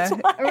 Yeah.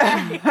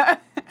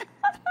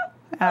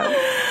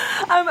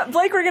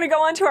 Blake, we're going to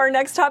go on to our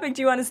next topic.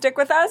 Do you want to stick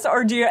with us,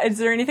 or is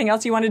there anything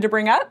else you wanted to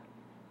bring up?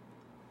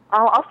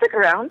 I'll stick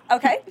around.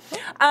 Okay.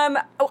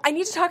 I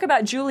need to talk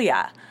about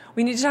Julia.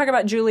 We need to talk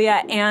about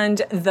Julia and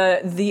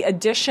the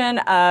addition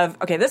of,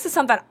 okay, this is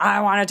something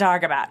I want to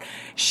talk about.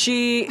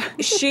 She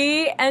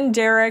and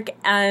Derek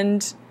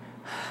and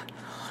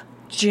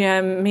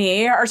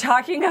Jimmy are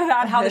talking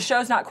about how the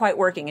show's not quite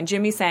working, and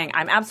Jimmy's saying,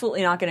 I'm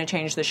absolutely not going to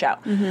change the show.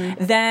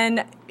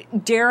 Then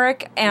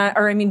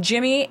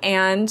Jimmy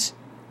and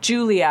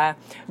Julia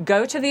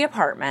go to the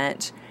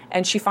apartment,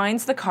 and she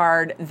finds the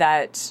card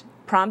that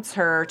prompts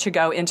her to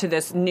go into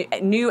this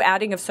new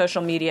adding of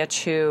social media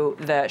to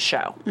the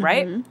show,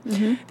 right?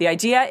 The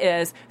idea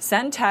is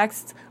send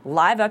texts,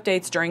 live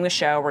updates during the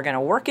show. We're going to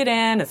work it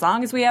in. As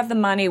long as we have the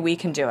money, we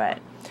can do it.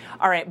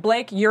 All right,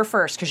 Blake, you're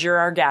first because you're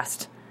our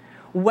guest.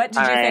 What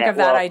did you think of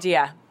that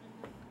idea?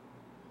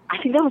 I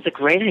think that was a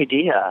great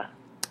idea.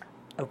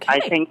 Okay. I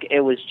think it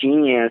was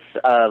genius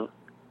of,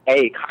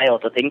 Kyle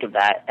to think of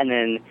that, and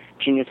then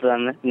genius of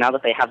them, now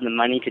that they have the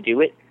money to do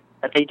it,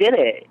 that they did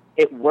it.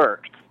 It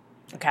worked.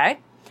 Okay.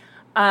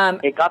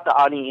 It got the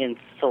audience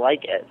to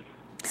like it.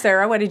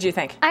 Sarah, what did you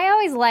think? I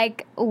always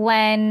like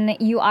when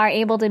you are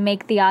able to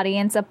make the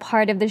audience a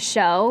part of the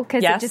show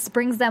because it just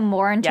brings them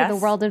more into the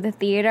world of the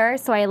theater.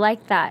 So I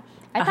like that.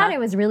 I thought it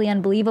was really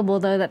unbelievable,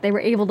 though, that they were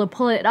able to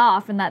pull it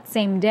off in that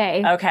same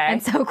day. Okay.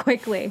 And so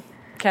quickly.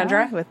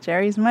 Kendra? With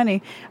Jerry's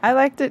money. I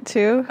liked it,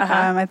 too.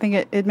 I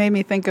think it made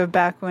me think of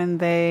back when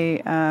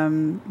they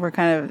were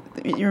kind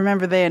of... You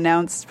remember they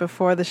announced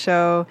before the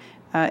show...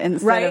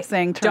 instead of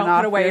saying turn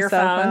off your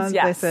cell phones,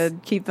 they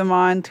said keep them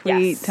on,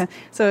 tweet.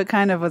 So it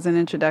kind of was an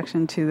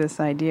introduction to this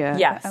idea.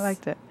 Yes. I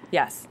liked it.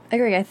 Yes. I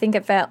agree. I think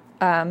it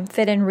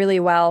fit in really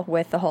well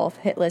with the whole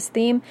hit list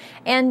theme.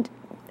 And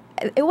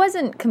it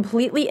wasn't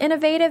completely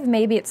innovative.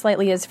 Maybe it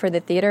slightly is for the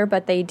theater,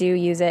 but they do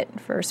use it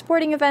for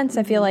sporting events.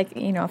 I feel like,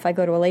 if I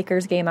go to a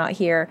Lakers game out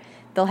here,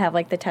 they'll have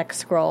like the text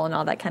scroll and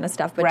all that kind of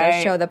stuff. But it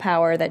does show the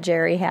power that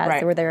Jerry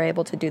has where they're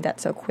able to do that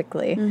so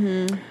quickly.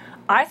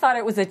 I thought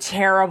it was a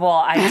terrible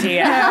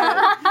idea.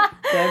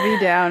 Debbie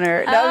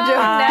Downer. No,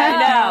 I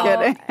know.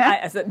 Kidding.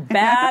 It's a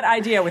bad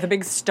idea with a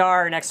big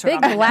star next to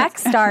it. Big black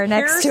star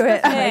next to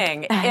it.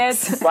 Here's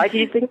the thing. Why do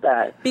you think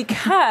that?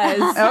 Because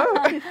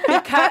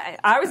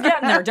I was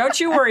getting there. Don't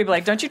you worry,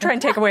 Blake. Don't you try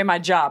and take away my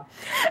job.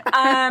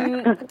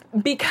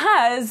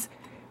 Because...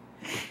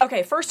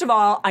 Okay, first of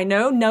all, I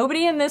know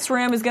nobody in this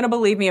room is going to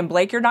believe me, and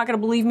Blake, you're not going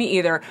to believe me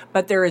either,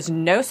 but there is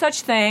no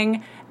such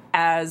thing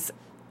as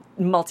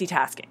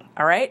multitasking,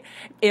 all right?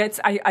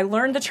 I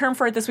learned the term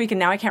for it this week, and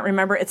now I can't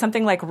remember. It's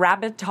something like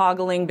rapid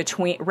toggling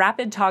between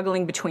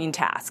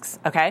tasks,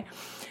 okay?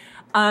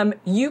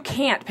 You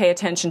can't pay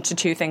attention to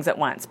two things at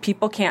once.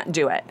 People can't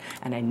do it.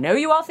 And I know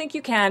you all think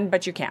you can,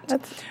 but you can't.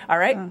 All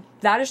right?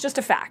 That is just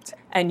a fact.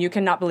 And you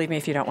cannot believe me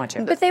if you don't want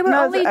to. But they were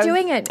only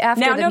doing it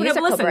after the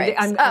musical breaks.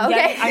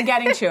 I'm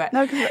getting to it.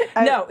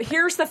 No,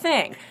 here's the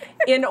thing.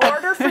 In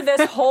order for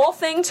this whole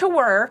thing to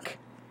work,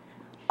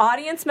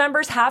 audience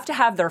members have to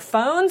have their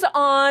phones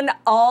on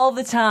all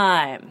the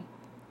time.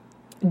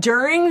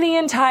 During the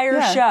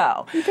entire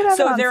show.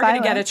 So they're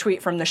going to get a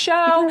tweet from the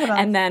show,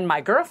 and then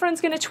my girlfriend's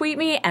going to tweet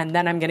me, and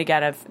then I'm going to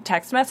get a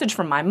text message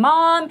from my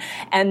mom,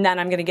 and then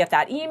I'm going to get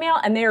that email,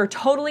 and they are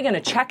totally going to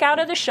check out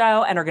of the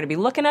show and are going to be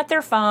looking at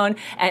their phone,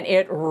 and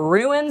it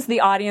ruins the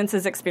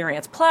audience's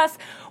experience. Plus,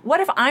 what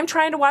if I'm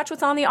trying to watch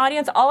what's on the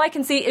audience? All I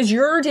can see is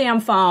your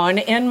damn phone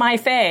in my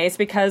face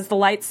because the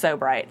light's so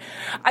bright.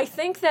 I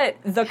think that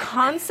the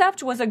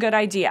concept was a good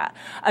idea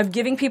of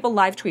giving people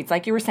live tweets,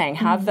 like you were saying,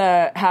 have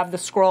the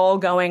scroll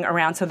going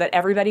around so that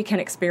everybody can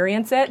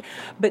experience it.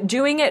 But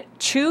doing it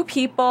to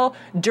people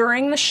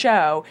during the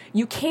show,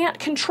 you can't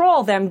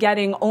control them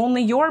getting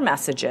only your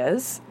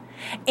messages.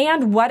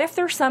 And what if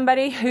there's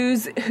somebody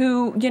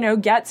who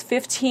gets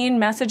 15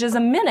 messages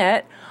a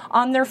minute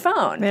on their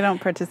phone? They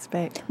don't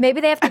participate. Maybe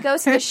they have to go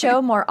to the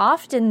show more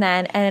often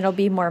then, and it'll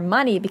be more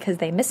money because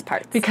they miss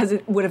parts. Because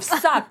it would have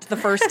sucked the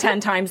first 10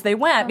 times they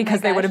went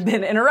because they would have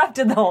been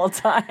interrupted the whole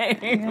time.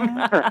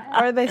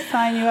 Yeah. Or they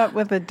sign you up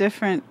with a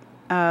different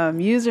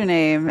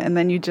username, and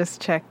then you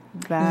just check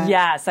that.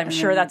 Yes, I'm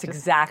sure that's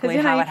exactly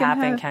how it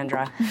happened,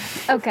 Kendra.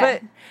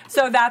 Okay.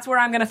 So that's where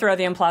I'm going to throw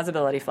the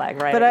implausibility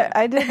flag, right? But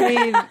I did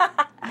read,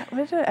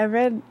 I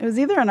read, it was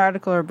either an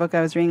article or a book I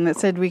was reading that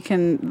said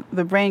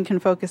the brain can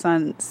focus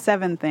on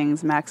 7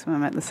 things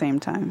maximum at the same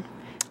time.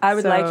 I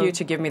would like you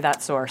to give me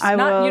that source. You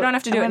don't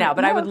have to do it now,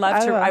 but I would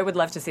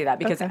love to see that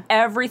because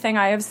everything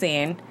I have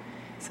seen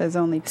says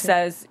only 2.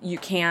 Says you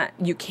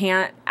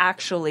can't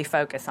actually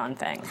focus on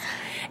things.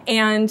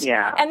 And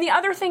the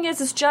other thing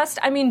is just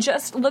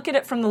look at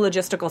it from the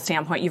logistical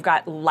standpoint. You've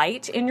got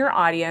light in your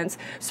audience,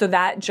 so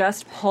that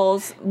just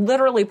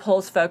literally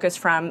pulls focus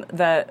from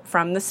the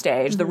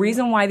stage. Mm-hmm. The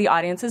reason why the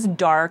audience is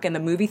dark and the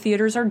movie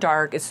theaters are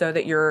dark is so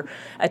that your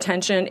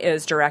attention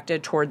is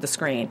directed toward the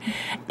screen.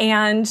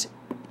 And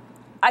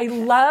I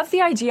love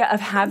the idea of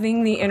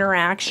having the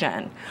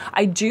interaction.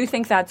 I do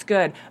think that's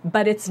good,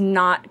 but it's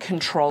not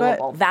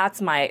controllable.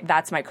 That's my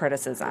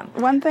criticism.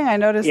 One thing I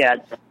noticed,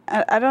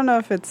 I don't know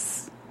if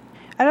it's,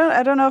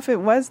 I don't know if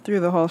it was through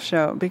the whole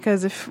show,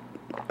 because if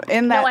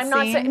in that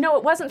scene,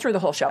 it wasn't through the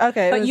whole show.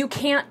 Okay, but you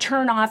can't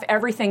turn off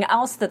everything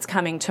else that's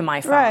coming to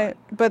my phone. Right,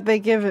 but they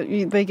give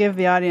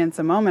the audience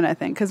a moment, I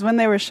think, because when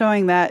they were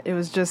showing that, it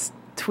was just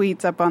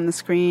tweets up on the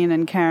screen,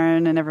 and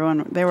Karen and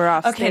everyone, they were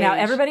off stage. Okay, now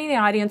everybody in the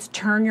audience,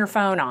 turn your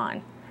phone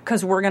on,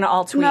 because we're going to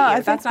all tweet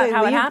you. That's not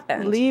how it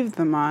happened. Leave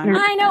them on.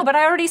 I know, but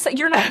I already said,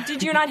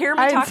 did you not hear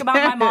me talk about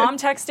my mom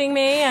texting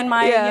me and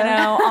my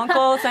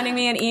uncle sending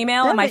me an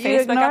email and my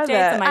Facebook updates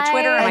and my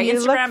Twitter and my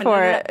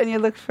Instagram? And you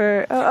look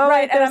for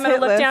right, and I'm going to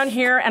look down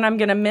here and I'm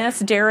going to miss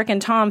Derek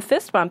and Tom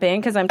fist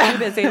bumping because I'm too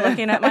busy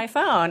looking at my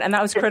phone, and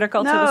that was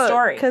critical to the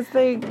story. Because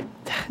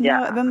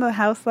then the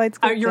house lights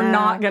go You're down,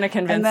 not going to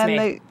convince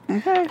me.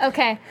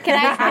 Okay.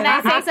 Can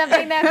I say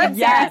something there? Can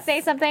Sarah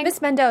say something?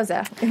 Miss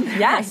Mendoza.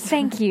 Yes.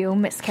 Thank you,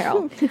 Miss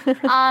Carol.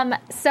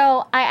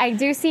 So I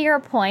do see your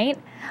point,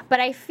 but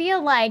I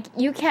feel like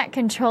you can't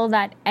control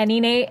that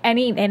anyways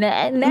with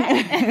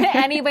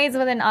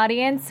an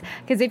audience,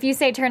 because if you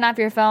say turn off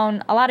your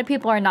phone, a lot of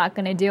people are not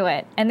going to do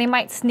it, and they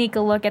might sneak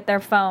a look at their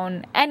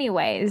phone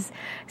anyways.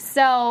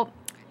 So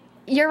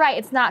you're right,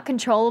 it's not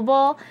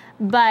controllable,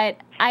 but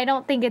I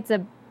don't think it's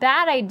a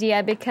bad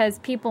idea, because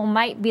people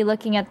might be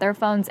looking at their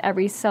phones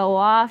every so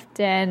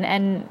often,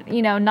 and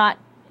not.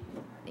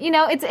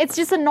 It's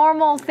just a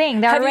normal thing.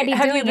 They're already doing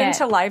it. Have you been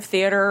to live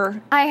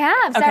theater? I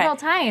have, several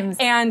times.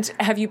 And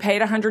have you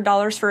paid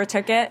 $100 for a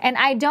ticket? And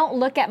I don't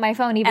look at my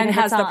phone even if it's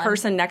on. And has the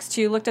person next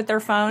to you looked at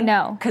their phone?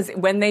 No. Because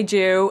when they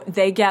do,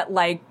 they get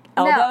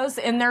elbows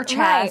in their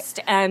chest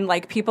and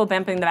people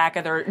bumping the back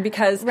of their,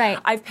 because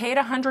I've paid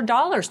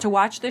 $100 to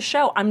watch this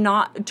show. I'm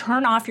not,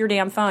 turn off your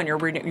damn phone. You're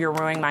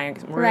ruining my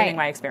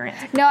experience.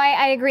 No,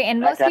 I agree.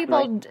 And most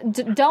people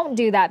don't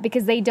do that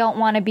because they don't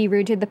want to be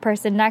rude to the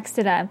person next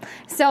to them.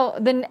 So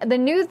the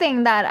new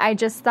thing that I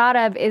just thought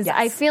of is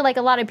I feel like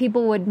a lot of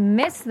people would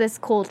miss this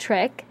cool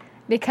trick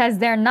because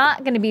they're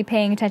not going to be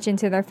paying attention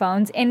to their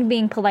phones and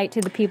being polite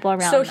to the people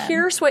around them. So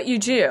here's what you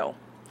do.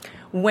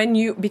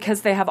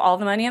 Because they have all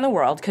the money in the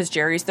world, because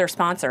Jerry's their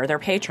sponsor, their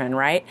patron,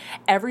 right?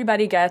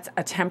 Everybody gets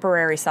a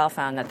temporary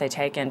smartphone that they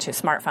take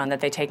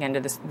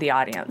into the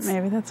audience.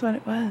 Maybe that's what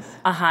it was.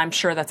 I'm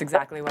sure that's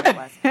exactly what it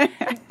was.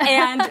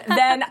 And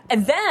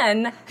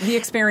then the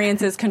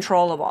experience is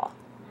controllable.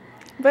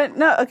 But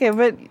no, okay,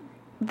 but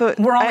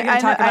we're only going to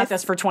talk about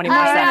this for 20 more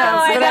seconds.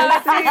 I know.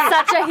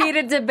 It's such a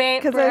heated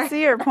debate. Because I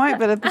see your point,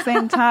 but at the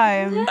same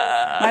time,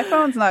 my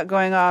phone's not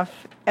going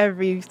off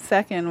every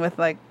second with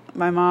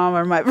my mom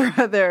or my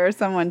brother or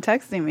someone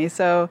texting me,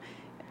 so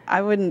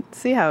I wouldn't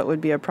see how it would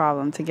be a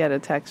problem to get a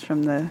text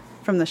from the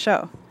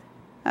show,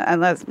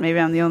 unless maybe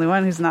I'm the only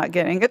one who's not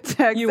getting a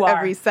text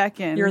every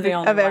second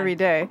of every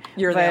day.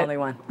 You're the only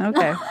one.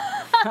 Okay.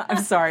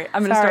 I'm sorry.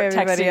 I'm going to start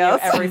texting you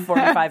every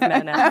 45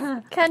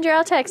 minutes. Kendra,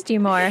 I'll text you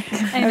more.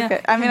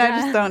 Okay. I mean, I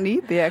just don't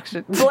need the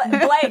extra.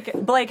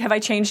 Blake, have I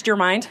changed your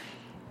mind?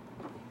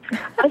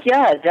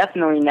 Yeah,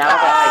 definitely. Now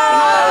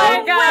that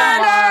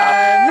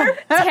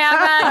I think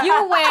Tara, you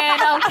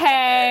win.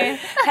 Okay.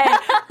 Hey,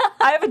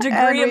 I have a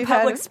degree in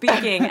public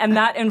speaking, and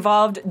that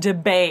involved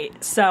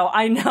debate, so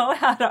I know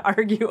how to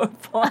argue a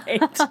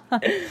point.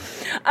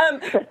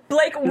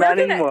 Blake,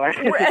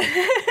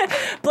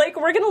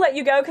 we're gonna let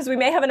you go because we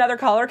may have another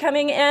caller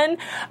coming in.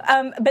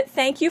 But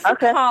thank you for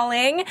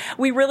calling.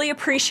 We really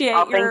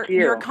appreciate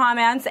your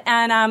comments,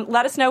 and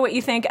let us know what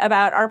you think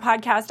about our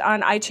podcast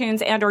on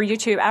iTunes and or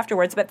YouTube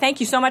afterwards. But thank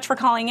you so much for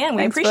calling in.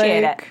 We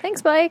appreciate it.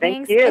 Thanks, Blake.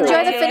 Thank you.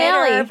 Enjoy the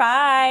finale.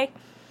 Bye.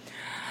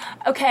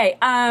 Okay.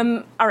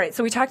 All right.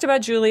 So we talked about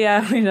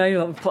Julia. We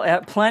know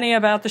plenty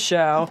about the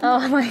show.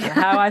 Oh my God.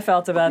 How I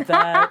felt about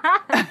that.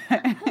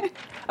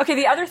 Okay.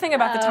 The other thing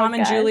about the Tom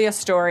and Julia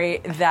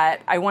story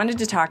that I wanted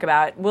to talk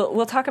about.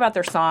 We'll talk about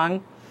their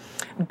song,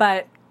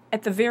 but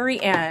at the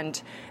very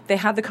end, they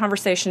had the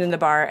conversation in the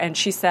bar, and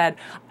she said,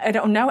 "I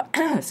don't know.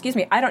 Excuse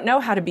me. I don't know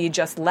how to be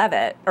just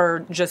Levitt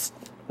or just."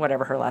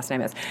 Whatever her last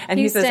name is. And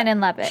Houston he says, and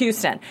Levitt.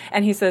 Houston.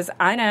 And he says,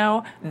 I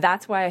know,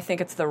 that's why I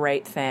think it's the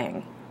right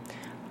thing.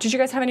 Did you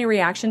guys have any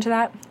reaction to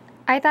that?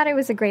 I thought it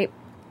was a great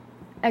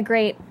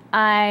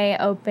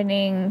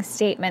eye-opening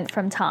statement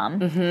from Tom.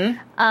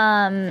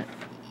 Mm-hmm.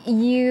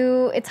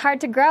 It's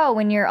hard to grow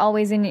when you're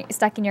always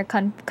stuck in your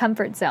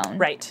comfort zone.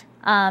 Right.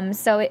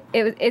 So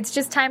it's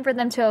just time for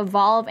them to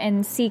evolve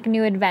and seek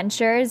new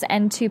adventures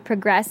and to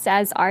progress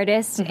as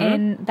artists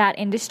in that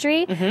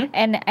industry.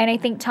 And I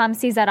think Tom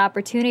sees that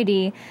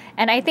opportunity.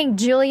 And I think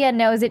Julia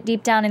knows it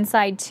deep down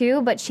inside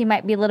too, but she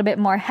might be a little bit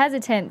more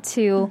hesitant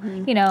to,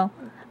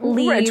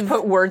 leave. To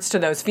put words to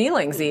those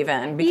feelings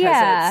even.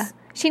 Because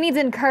she needs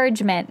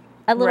encouragement.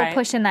 A little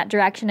push in that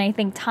direction. I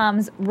think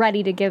Tom's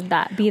ready to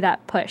be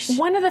that push.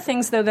 One of the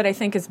things, though, that I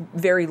think is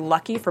very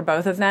lucky for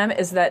both of them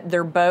is that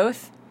they're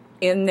both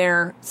in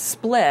their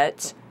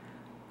split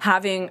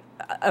having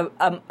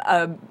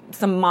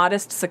some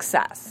modest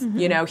success.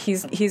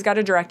 He's got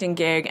a directing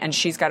gig and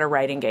she's got a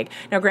writing gig.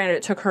 Now, granted,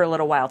 it took her a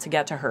little while to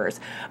get to hers.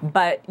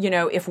 But,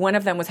 if one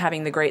of them was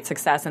having the great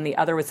success and the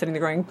other was sitting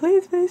there going,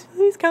 please, please,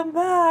 please come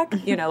back,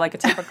 like a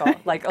typical,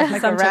 like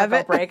some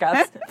typical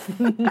breakups.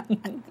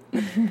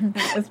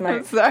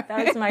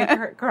 That was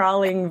my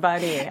crawling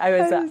bunny. I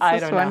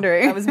don't know.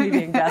 That was me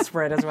being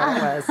desperate is what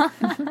it was.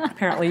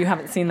 Apparently you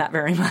haven't seen that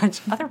very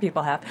much. Other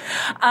people have.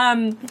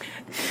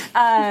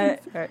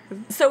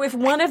 So if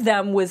one of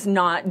them was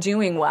not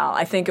doing well,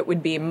 I think it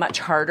would be much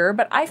harder.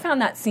 But I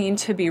found that scene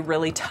to be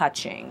really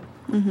touching.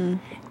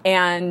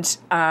 And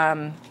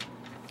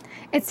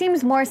it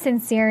seems more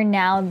sincere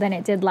now than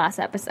it did last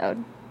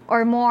episode.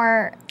 Or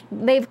more,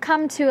 they've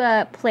come to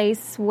a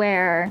place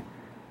where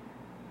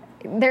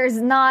there's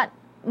not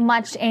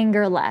much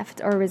anger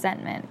left or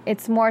resentment.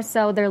 It's more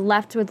so they're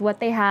left with what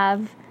they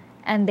have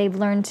and they're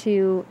learning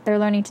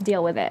to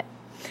deal with it.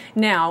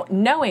 Now,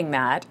 knowing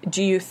that,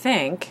 do you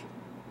think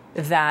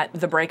that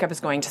the breakup is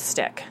going to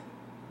stick?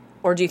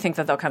 Or do you think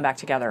that they'll come back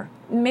together?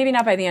 Maybe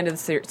not by the end of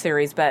the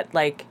series, but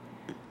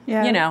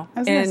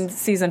in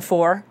season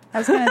 4. I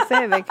was going to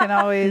say they can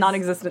always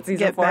non-existent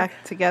season get 4.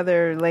 Back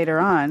together later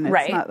on.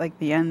 It's not like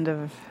the end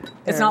of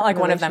It's not like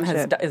one of them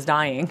is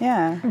dying.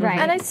 Yeah. Right.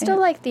 And I still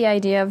like the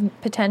idea of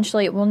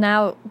potentially,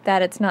 now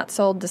that it's not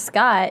sold to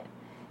Scott,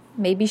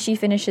 maybe she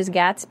finishes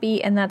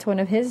Gatsby and that's one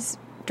of his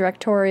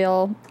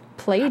directorial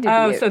play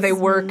debuts. Oh, so they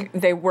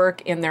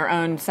work in their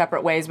own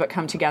separate ways but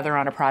come together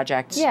on a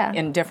project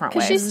in different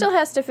ways. Because she still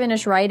has to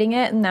finish writing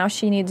it and now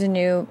she needs a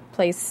new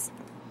place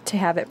to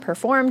have it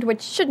performed,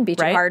 which shouldn't be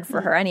too hard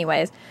for her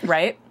anyways.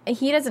 Right.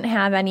 He doesn't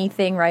have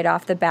anything right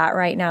off the bat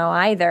right now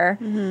either.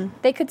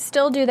 They could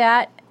still do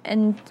that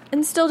and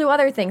still do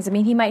other things. I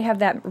mean, he might have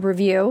that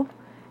review.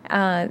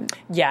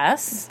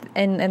 Yes.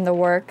 In the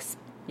works.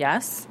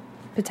 Yes.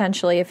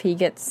 Potentially if he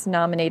gets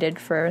nominated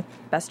for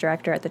Best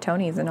Director at the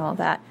Tonys and all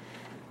that.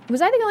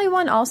 Was I the only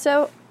one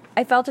also?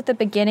 I felt at the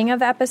beginning of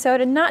the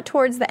episode and not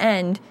towards the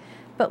end,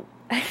 but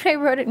I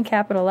wrote it in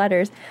capital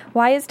letters.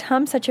 Why is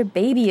Tom such a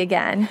baby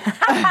again?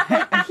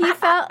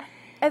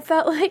 I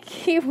felt like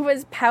he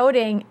was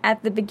pouting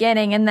at the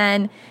beginning, and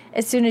then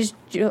as soon as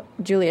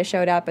Julia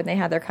showed up and they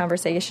had their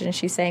conversation and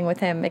she sang with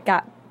him, it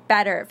got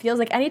better. It feels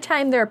like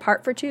anytime they're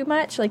apart for too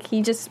much, like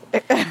he just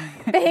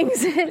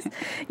bangs his,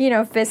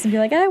 fist and be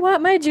like, I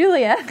want my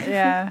Julia.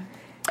 Yeah.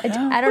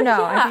 I don't know.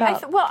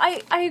 Yeah,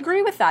 I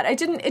agree with that.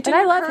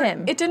 I love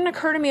him. It didn't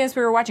occur to me as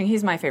we were watching.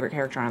 He's my favorite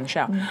character on the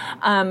show.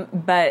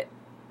 But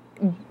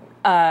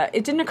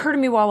it didn't occur to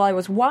me while I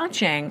was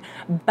watching,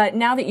 but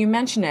now that you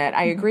mention it,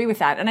 I agree with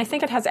that. And I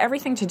think it has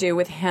everything to do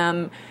with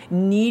him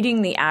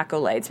needing the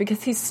accolades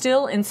because he's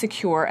still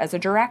insecure as a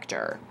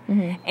director.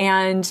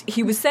 And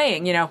he was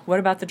saying, what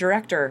about the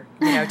director,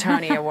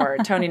 Tony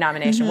Award, Tony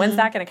nomination? When's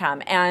that going to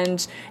come?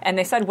 And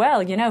they said,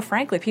 well,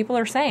 frankly, people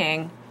are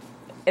saying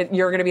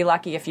you're going to be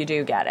lucky if you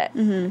do get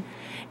it.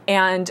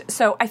 And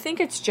so I think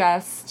it's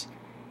just,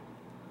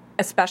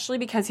 especially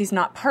because he's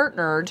not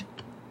partnered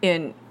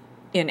in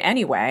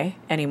any way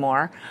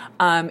anymore,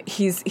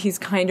 he's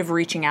kind of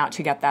reaching out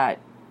to get that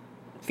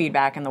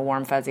feedback and the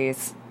warm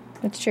fuzzies.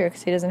 That's true,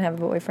 because he doesn't have a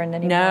boyfriend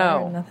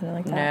anymore. Or nothing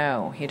like that.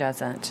 No, he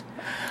doesn't.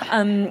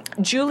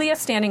 Julia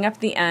standing up at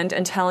the end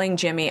and telling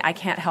Jimmy, I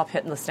can't help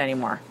hit list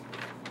anymore.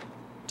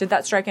 Did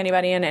that strike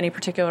anybody in any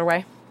particular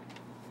way?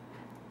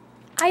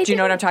 Do you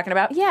know what I'm talking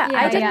about? Yeah,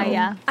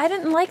 I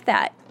didn't like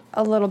that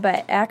a little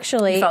bit,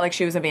 actually. You felt like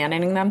she was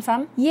abandoning them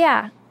some?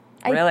 Yeah.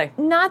 Really?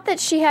 Not that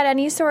she had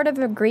any sort of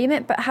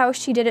agreement, but how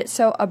she did it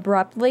so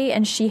abruptly,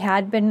 and she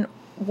had been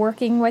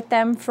working with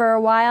them for a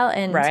while,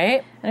 and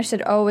I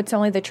said, it's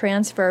only the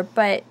transfer,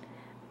 but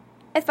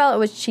I felt it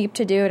was cheap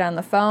to do it on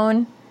the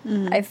phone.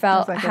 I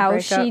felt like how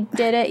she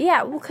did it.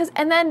 Yeah,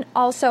 and then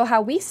also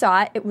how we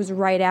saw it was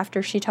right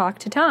after she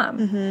talked to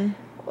Tom.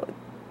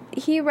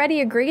 He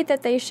already agreed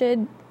that they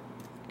should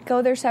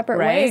go their separate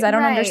ways. I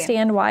don't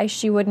understand why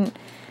she wouldn't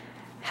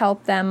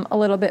help them a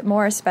little bit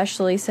more,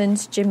 especially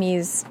since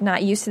Jimmy's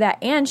not used to that.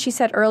 And she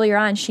said earlier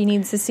on she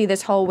needs to see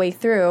this whole way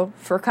through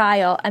for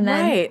Kyle. And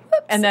then,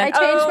 and then I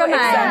changed my mind.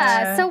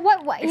 Yeah. So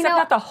what except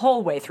not the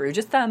whole way through,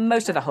 just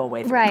most of the whole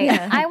way through. Right.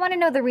 I want to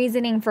know the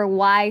reasoning for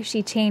why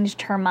she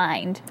changed her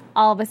mind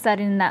all of a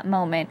sudden in that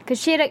moment. Because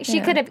she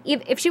could have,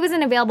 if she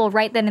wasn't available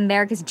right then and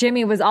there, because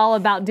Jimmy was all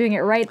about doing it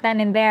right then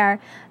and there,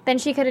 then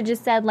she could have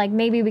just said, like,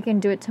 maybe we can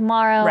do it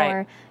tomorrow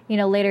or,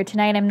 later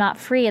tonight. I'm not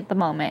free at the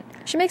moment.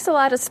 She makes a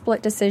lot of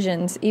split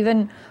decisions,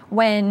 even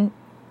when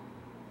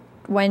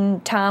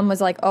when Tom was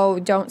like, oh,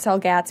 don't sell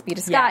Gatsby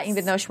to Scott,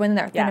 even though she went in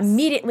there. Then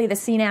immediately the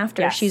scene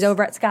after, she's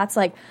over at Scott's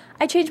like,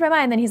 I changed my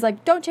mind. Then he's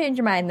like, don't change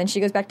your mind. Then she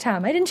goes back to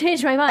Tom, I didn't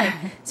change my mind.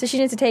 So she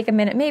needs to take a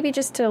minute, maybe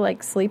just to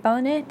like sleep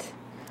on it.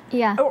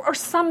 Yeah. Or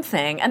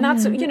something. And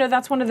that's,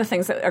 that's one of the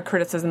things a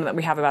criticism that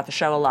we have about the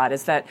show a lot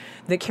is that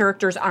the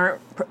characters aren't,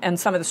 and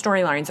some of the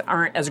storylines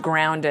aren't as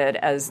grounded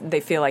as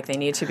they feel like they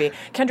need to be.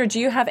 Kendra, do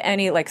you have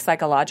any like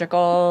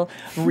psychological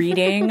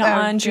reading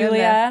on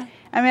Julia?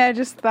 I mean, I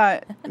just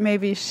thought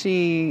maybe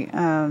she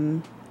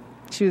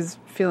was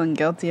feeling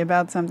guilty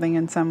about something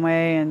in some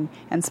way and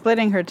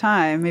splitting her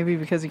time, maybe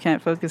because you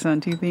can't focus on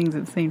two things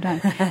at the same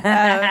time.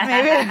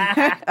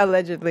 Maybe,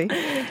 allegedly.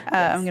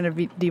 I'm going to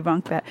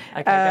debunk that.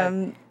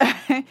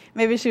 Okay,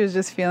 maybe she was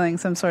just feeling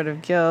some sort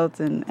of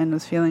guilt and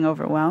was feeling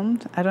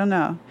overwhelmed. I don't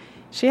know.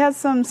 She has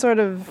some sort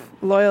of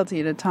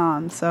loyalty to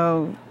Tom,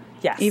 so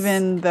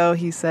even though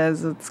he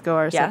says, let's go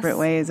our separate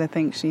ways, I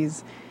think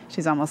she's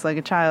almost like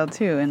a child,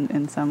 too,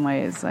 in some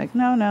ways. Like,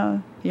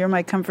 no, you're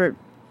my comfort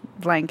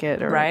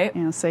blanket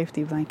or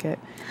safety blanket.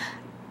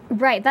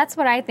 Right, that's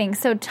what I think.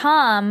 So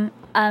Tom,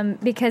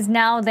 because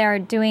now they're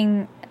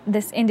doing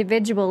this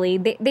individually,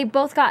 they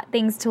both got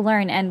things to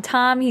learn. And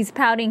Tom, he's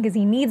pouting because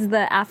he needs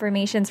the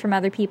affirmations from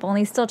other people, and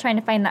he's still trying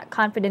to find that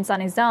confidence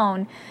on his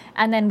own.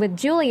 And then with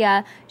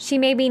Julia, she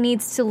maybe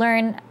needs to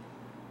learn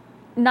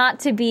not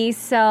to be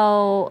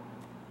so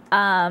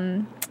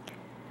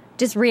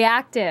just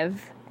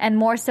reactive, and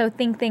more so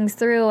think things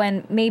through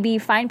and maybe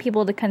find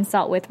people to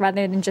consult with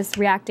rather than just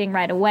reacting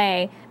right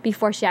away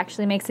before she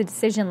actually makes a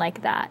decision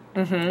like that,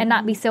 and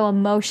not be so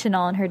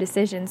emotional in her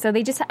decision. So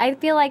I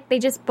feel like they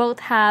just both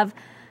have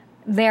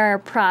their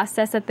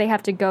process that they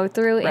have to go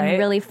through in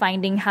really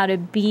finding how to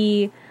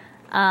be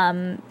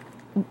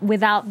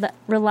without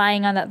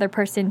relying on the other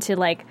person to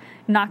like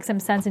knock some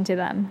sense into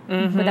them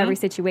with every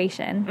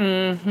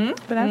situation.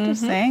 But after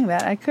saying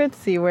that, I could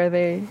see where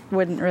they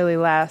wouldn't really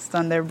last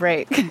on their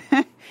break.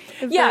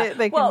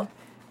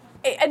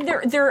 And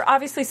they're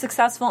obviously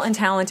successful and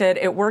talented.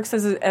 It works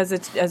as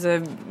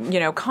a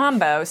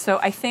combo. So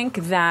I think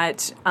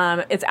that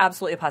it's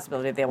absolutely a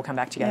possibility that they will come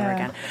back together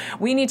again.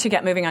 We need to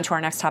get moving on to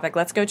our next topic.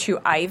 Let's go to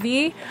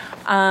Ivy.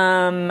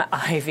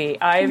 Ivy.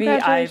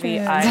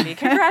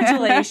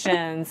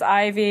 Congratulations,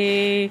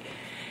 Ivy.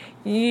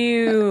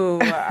 You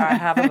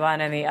have a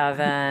bun in the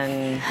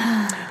oven.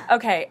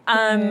 Okay.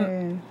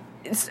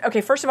 Okay,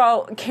 first of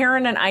all,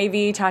 Karen and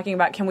Ivy talking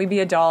about can we be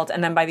adult,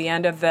 and then by the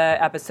end of the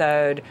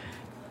episode,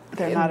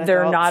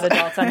 they're not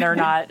adults and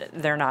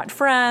they're not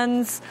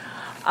friends.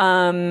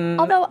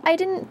 Although I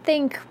didn't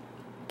think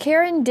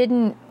Karen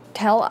didn't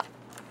tell.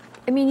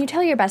 I mean, you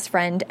tell your best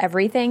friend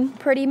everything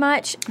pretty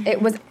much.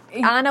 It was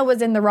Anna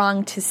was in the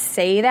wrong to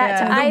say that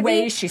to Ivy. The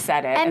way she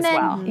said it and as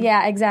well.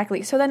 Yeah,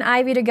 exactly. So then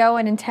Ivy to go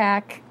and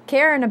attack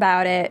Karen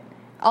about it.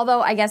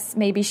 Although I guess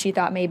maybe she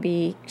thought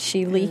maybe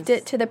she leaked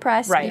it to the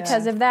press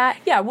because of that.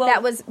 Yeah, well,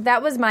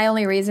 that was my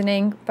only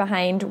reasoning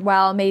behind.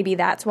 Well, maybe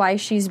that's why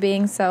she's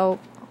being so.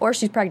 Or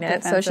she's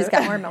pregnant, so she's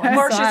got hormones.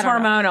 Or she's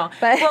hormonal.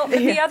 But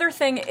the other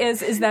thing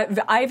is that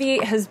Ivy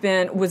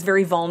was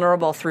very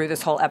vulnerable through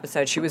this whole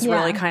episode. She was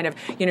really kind of,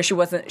 she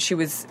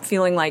was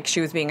feeling like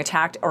she was being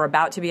attacked or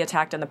about to be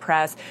attacked in the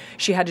press.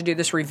 She had to do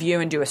this review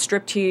and do a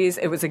striptease.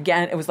 It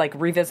was like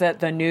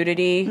revisit the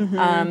nudity which is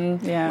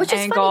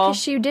funny because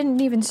she didn't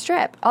even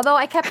strip. Although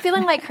I kept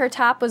feeling like her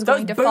top was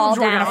going to fall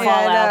down. Were gonna fall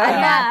out.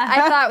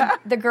 I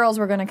thought the girls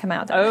were going to come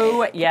out.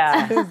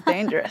 It was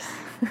dangerous.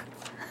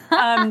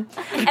 And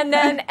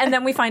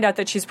then we find out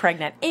that she's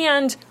pregnant,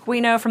 and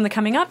we know from the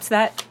coming ups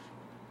that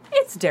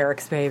it's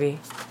Derek's baby.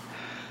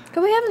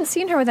 But we haven't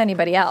seen her with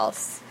anybody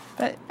else.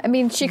 But I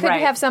mean, she could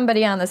have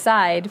somebody on the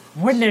side.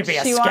 Wouldn't it be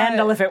a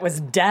scandal if it was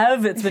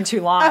Dev? It's been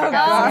too long ago. Oh my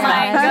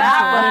God,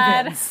 that would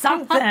have been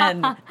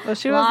something. Well,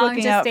 she was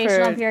looking out for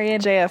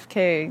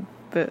JFK.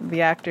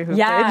 The actor who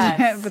played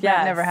it, but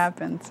that never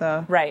happened.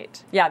 So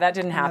that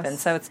didn't happen.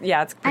 So it's pretty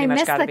much got to be. I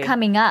missed the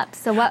coming up.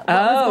 So what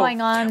was going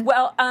on?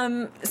 Well,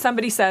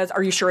 somebody says,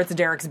 "Are you sure it's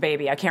Derek's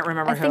baby?" I can't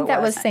remember who it was. I think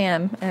that was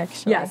Sam.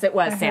 Actually, yes, it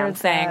was Sam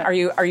saying, "Are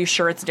you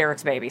sure it's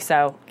Derek's baby?"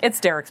 So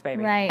it's Derek's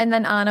baby, right? And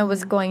then Anna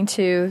was going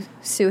to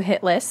sue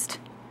Hit List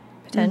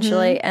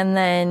potentially, and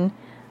then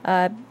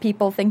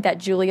people think that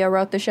Julia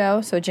wrote the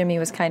show, so Jimmy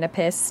was kind of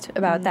pissed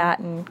about that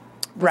and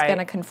was going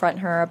to confront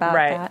her about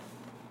that.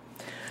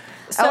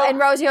 So, and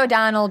Rosie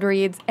O'Donnell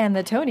reads, and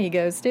the Tony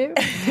goes to.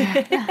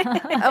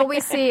 We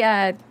see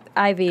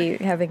Ivy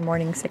having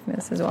morning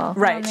sickness as well.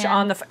 Right,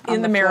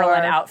 in the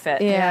Maryland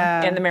outfit.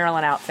 Yeah. In the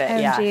Maryland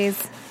outfit,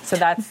 geez. So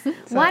that's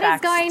what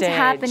is going to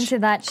happen to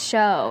that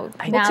show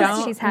now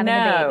that she's having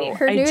a baby?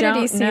 Her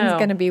nudity scene's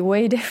going to be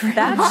way different.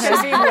 That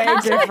should be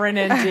way different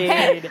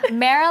indeed.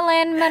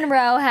 Marilyn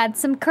Monroe had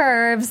some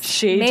curves.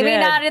 She Maybe did.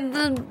 not in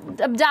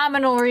the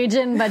abdominal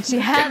region, but she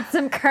had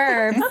some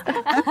curves.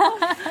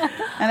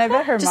 And I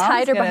bet her just mom's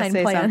hide her gonna behind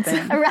say plants.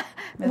 Something.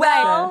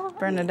 Well,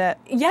 Bernadette.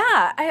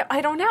 Yeah, I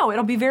don't know.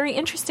 It'll be very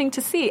interesting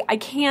to see. I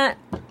can't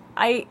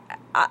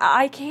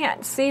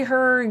see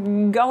her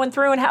going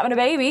through and having a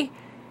baby.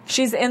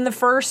 She's in the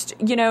first,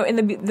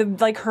 in the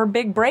like her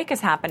big break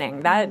is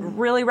happening. That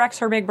really wrecks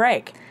her big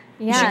break.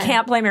 Yeah. She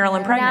can't play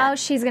Marilyn pregnant. Now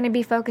she's going to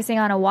be focusing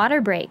on a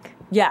water break.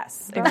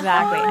 Yes,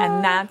 exactly.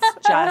 And that's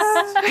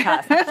just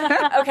tough.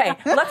 Okay,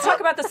 let's talk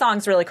about the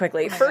songs really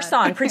quickly. First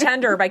song,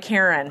 Pretender by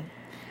Karen.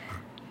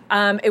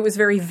 It was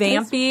very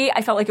vampy.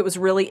 I felt like it was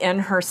really in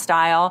her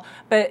style.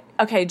 But,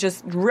 okay,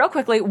 just real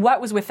quickly,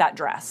 what was with that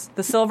dress?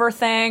 The silver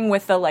thing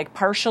with the, like,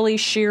 partially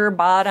sheer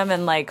bottom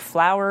and, like,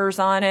 flowers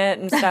on it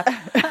and stuff.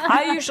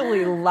 I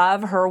usually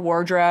love her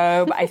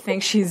wardrobe. I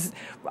think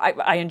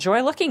I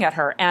enjoy looking at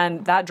her.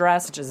 And that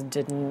dress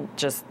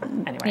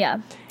anyway. Yeah.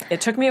 It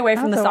took me away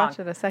from the song. I'll watch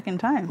it a second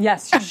time.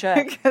 Yes, you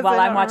should. While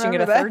I'm watching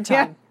it a third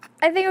time. Yeah.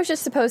 I think it was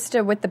just supposed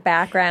to, with the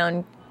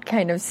background,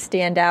 kind of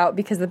stand out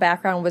because the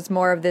background was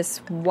more of this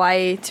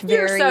white,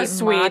 very You're so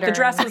sweet. modern. The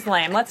dress was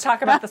lame. Let's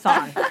talk about the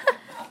song.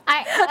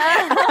 I'm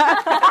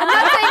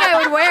not saying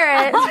I would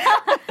wear it.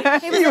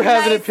 You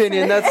have an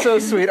opinion. That's so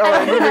sweet. All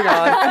right, moving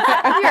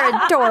on.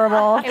 You're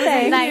adorable. It was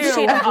a nice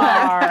shade of blue.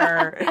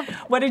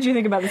 What did you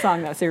think about the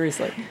song, though?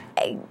 Seriously,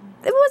 It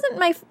wasn't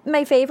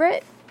my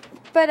favorite,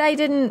 but I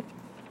didn't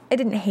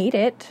hate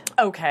it.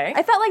 Okay.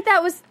 I felt like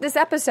that was this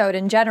episode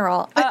in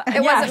general.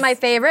 It wasn't my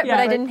favorite, but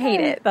I didn't hate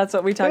it. That's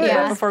what we talked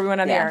about before we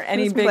went on the air.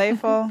 Any big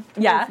playful?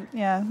 Yeah.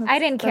 Yeah. I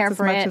didn't care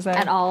for it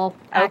at all,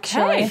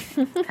 actually.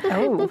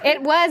 Oh.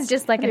 It was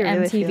just like an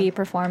really MTV feel?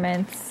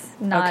 performance,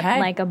 not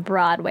like a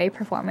Broadway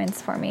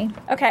performance for me.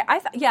 Okay.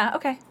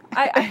 Okay.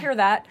 I hear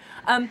that.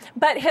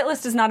 But Hit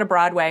List is not a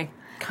Broadway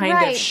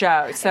kind of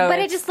show. So but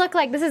it just looked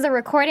like this is a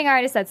recording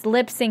artist that's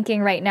lip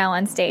syncing right now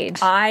on stage.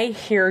 I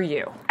hear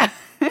you.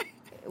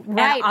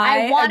 Right.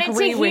 I wanted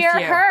to hear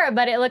her,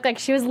 but it looked like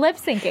she was lip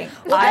syncing.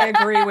 I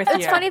agree with you.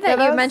 It's funny that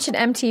you mentioned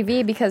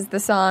MTV because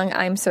the song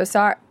I'm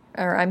Sorry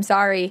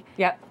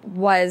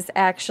was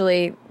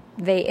actually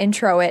they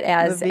intro it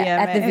as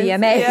at the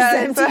VMAs.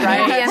 Yeah, MTV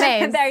right.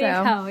 VMAs. There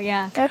you go,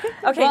 yeah.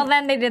 Okay. Well,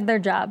 then they did their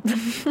job.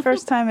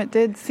 First time it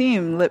did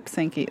seem lip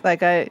syncy.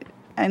 Like I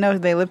know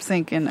they lip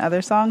sync in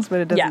other songs,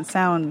 but it doesn't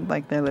sound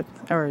like they're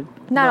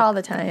not all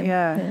the time.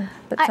 Yeah.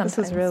 But this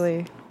is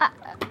really.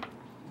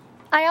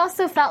 I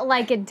also felt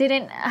like it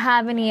didn't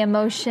have any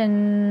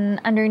emotion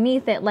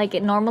underneath it like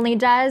it normally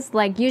does.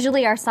 Like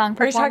usually our song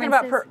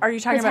performances... Are you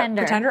talking about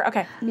Pretender?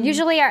 Okay.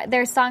 Usually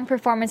their song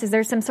performances,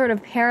 there's some sort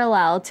of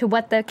parallel to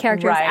what the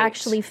character is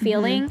actually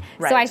feeling.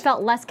 Mm-hmm. So I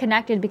felt less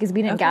connected because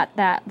we didn't get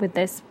that with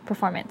this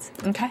performance.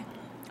 Okay.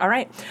 All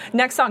right.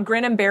 Next song,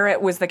 Grin and Bear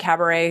It, was the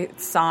cabaret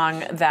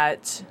song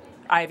that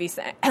Ivy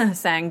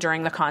sang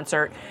during the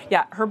concert.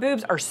 Yeah, her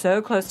boobs are so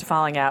close to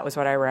falling out, was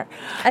what I read.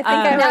 I think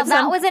I heard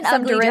that was an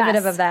some ugly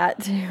derivative dress. of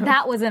that too.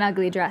 That was an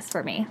ugly dress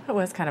for me. It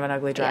was kind of an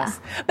ugly dress.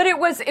 Yeah. But it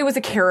was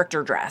a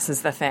character dress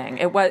is the thing.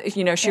 It was,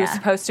 she was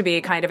supposed to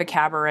be kind of a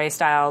cabaret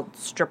style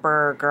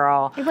stripper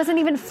girl. It wasn't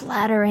even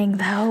flattering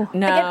though.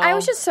 No. Again, I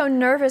was just so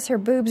nervous her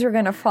boobs were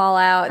going to fall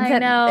out I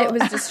know. it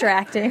was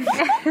distracting.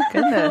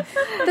 Goodness.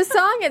 The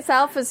song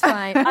itself was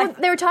fine.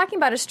 They were talking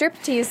about a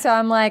striptease, so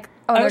I'm like,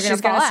 they're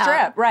she's going to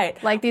strip,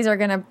 right? Like these are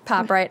going to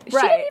pop right. She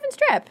Right. didn't even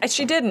strip.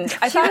 She didn't.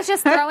 She was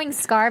just throwing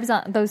scarves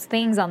on those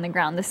things on the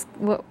ground. This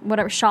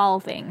whatever shawl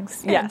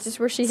things. Yeah, just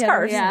where she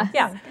scarves. had.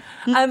 Yeah.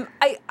 I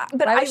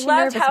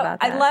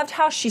loved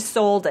how she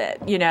sold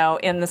it.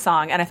 In the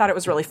song, and I thought it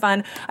was really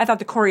fun. I thought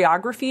the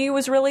choreography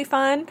was really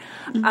fun.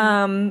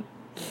 Mm-hmm.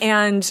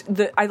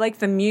 And I like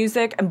the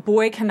music, and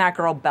boy, can that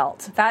girl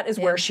belt. That is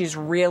where she's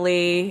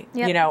really,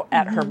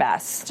 at her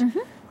best. Mm-hmm.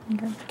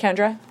 Okay.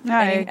 Kendra,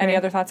 any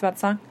other thoughts about the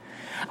song?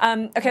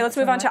 Okay, let's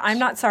move on to I'm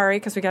Not Sorry,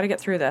 because we got to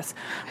get through this.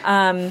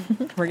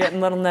 We're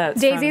getting little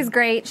notes. Daisy's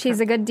great. She's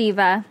a good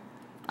diva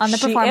on the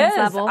performance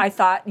level. I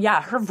thought,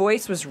 her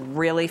voice was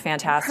really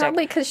fantastic.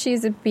 Probably because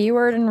she's a B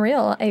word in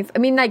real life. I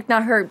mean, like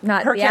not the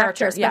character,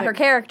 actress, but her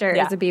character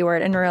is a B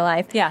word in real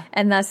life. Yeah.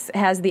 And thus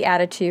has the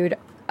attitude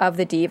of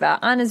the diva.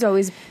 Anna's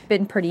always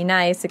been pretty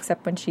nice,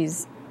 except when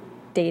she's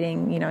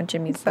dating,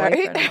 Jimmy's boyfriend.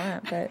 And all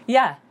that, but.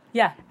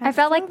 Yeah. I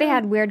felt like they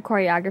had weird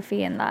choreography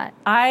in that.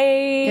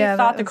 I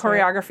thought the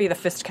choreography, the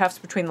fisticuffs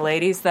between the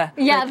ladies, this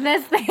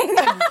thing.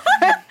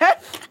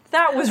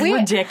 That was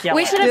ridiculous.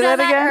 We should have done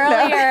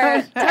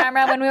that earlier,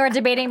 Tamara, when we were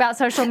debating about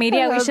social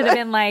media. We should have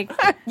been like,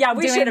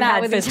 we should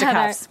have had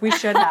fisticuffs. We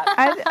should have.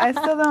 I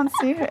still don't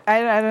see her.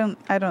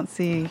 I don't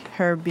see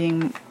her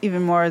being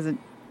even more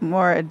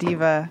a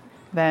diva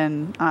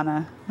than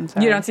Anna. I'm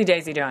sorry. You don't see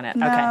Daisy doing it.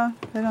 No, okay.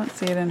 I don't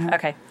see it in her.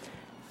 Okay.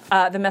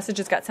 The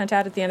messages got sent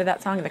out at the end of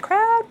that song, and the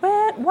crowd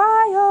went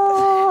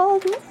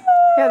wild.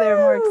 Yeah, they were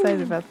more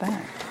excited about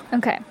that.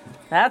 Okay.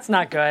 That's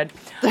not good.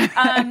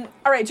 All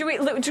right, do we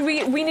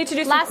need to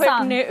do some last quick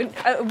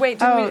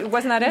song.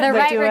 Wasn't that it? The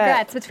Right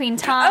Regrets between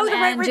Tom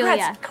and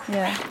Julia.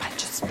 Yeah.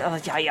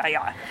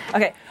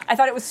 Okay, I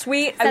thought it was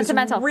sweet.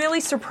 Sentimental. I was really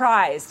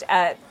surprised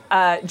at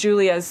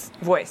Julia's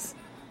voice.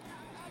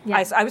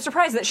 Yeah. I was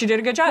surprised that she did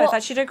a good job. I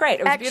thought she did great.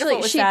 It was beautiful.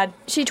 It was sad.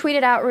 She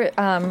tweeted out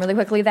really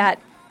quickly that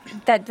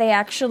they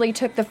actually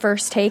took the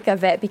first take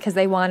of it because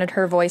they wanted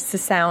her voice to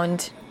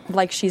sound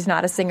like she's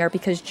not a singer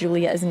because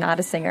Julia is not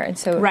a singer. And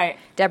so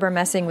Deborah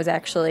Messing was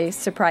actually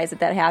surprised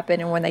that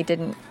happened, and when they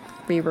didn't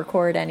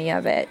re-record any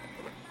of it,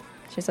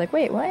 she's like,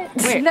 wait, what?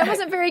 That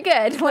wasn't very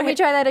good. Let me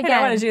try that again.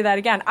 I want to do that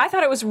again. I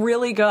thought it was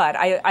really good.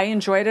 I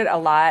enjoyed it a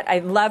lot. I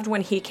loved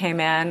when he came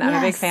in. I'm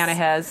a big fan of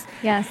his.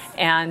 Yes.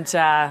 And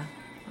well,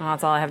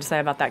 that's all I have to say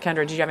about that.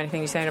 Kendra, did you have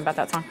anything you say about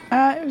that song?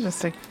 It was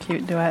just a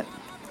cute duet.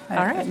 All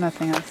right.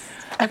 Nothing else.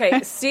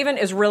 Okay, Stephen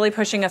is really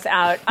pushing us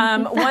out.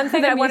 One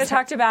thing I want to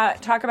talk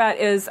about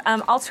is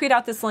I'll tweet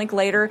out this link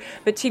later,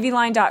 but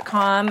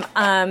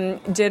TVLine.com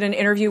did an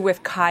interview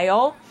with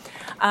Kyle,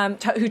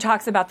 who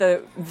talks about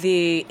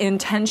the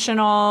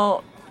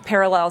intentional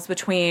parallels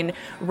between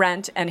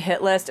Rent and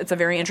Hit List. It's a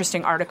very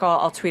interesting article.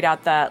 I'll tweet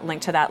out the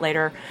link to that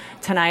later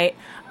tonight.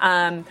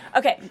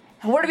 Okay,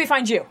 where do we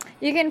find you?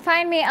 You can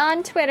find me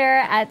on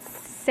Twitter at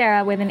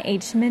Sarah with an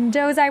H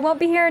Mendoza. I won't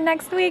be here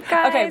next week,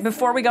 guys. Okay,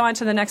 before we go on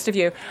to the next of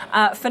you,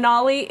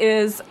 finale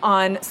is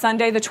on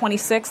Sunday the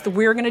 26th.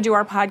 We're going to do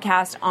our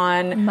podcast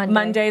on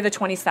Monday the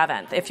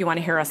 27th, if you want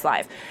to hear us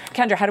live.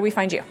 Kendra, how do we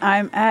find you?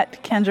 I'm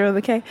at Kendra with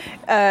a K,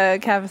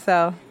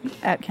 Cavasel,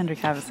 at Kendra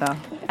Cavasel.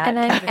 And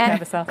I'm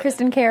at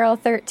Kristen Carroll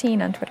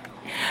 13 on Twitter.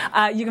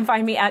 You can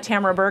find me at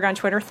Tamara Berg on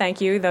Twitter.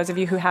 Thank you, those of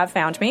you who have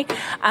found me.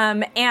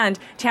 And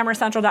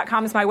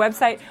TamaraCentral.com is my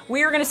website.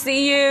 We are going to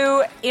see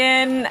you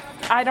in,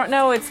 I don't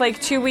know, it's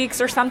like 2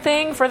 weeks or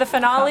something for the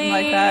finale.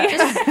 Something like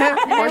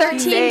that.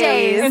 13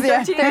 days. In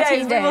 13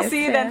 days. days. We'll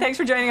see you then. Thanks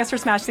for joining us for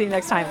Smash. See you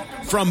next time.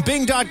 From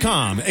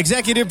Bing.com,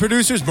 executive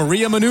producers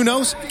Maria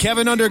Menounos,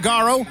 Kevin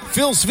Undergaro,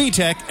 Phil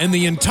Svitek, and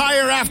the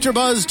entire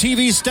AfterBuzz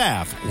TV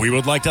staff. We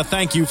would like to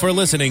thank you for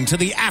listening to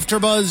the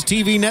AfterBuzz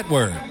TV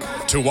network.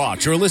 To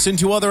watch or listen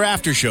to other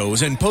after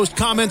shows and post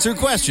comments or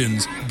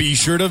questions, be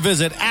sure to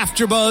visit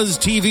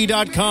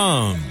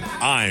AfterBuzzTV.com.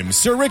 I'm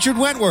Sir Richard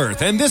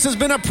Wentworth, and this has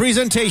been a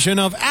presentation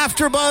of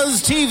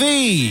AfterBuzz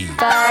TV.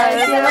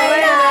 Bye. See you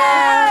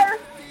later.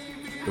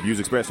 The views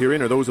expressed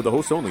herein are those of the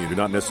hosts only and do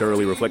not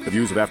necessarily reflect the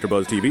views of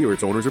AfterBuzz TV or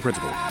its owners or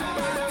principals.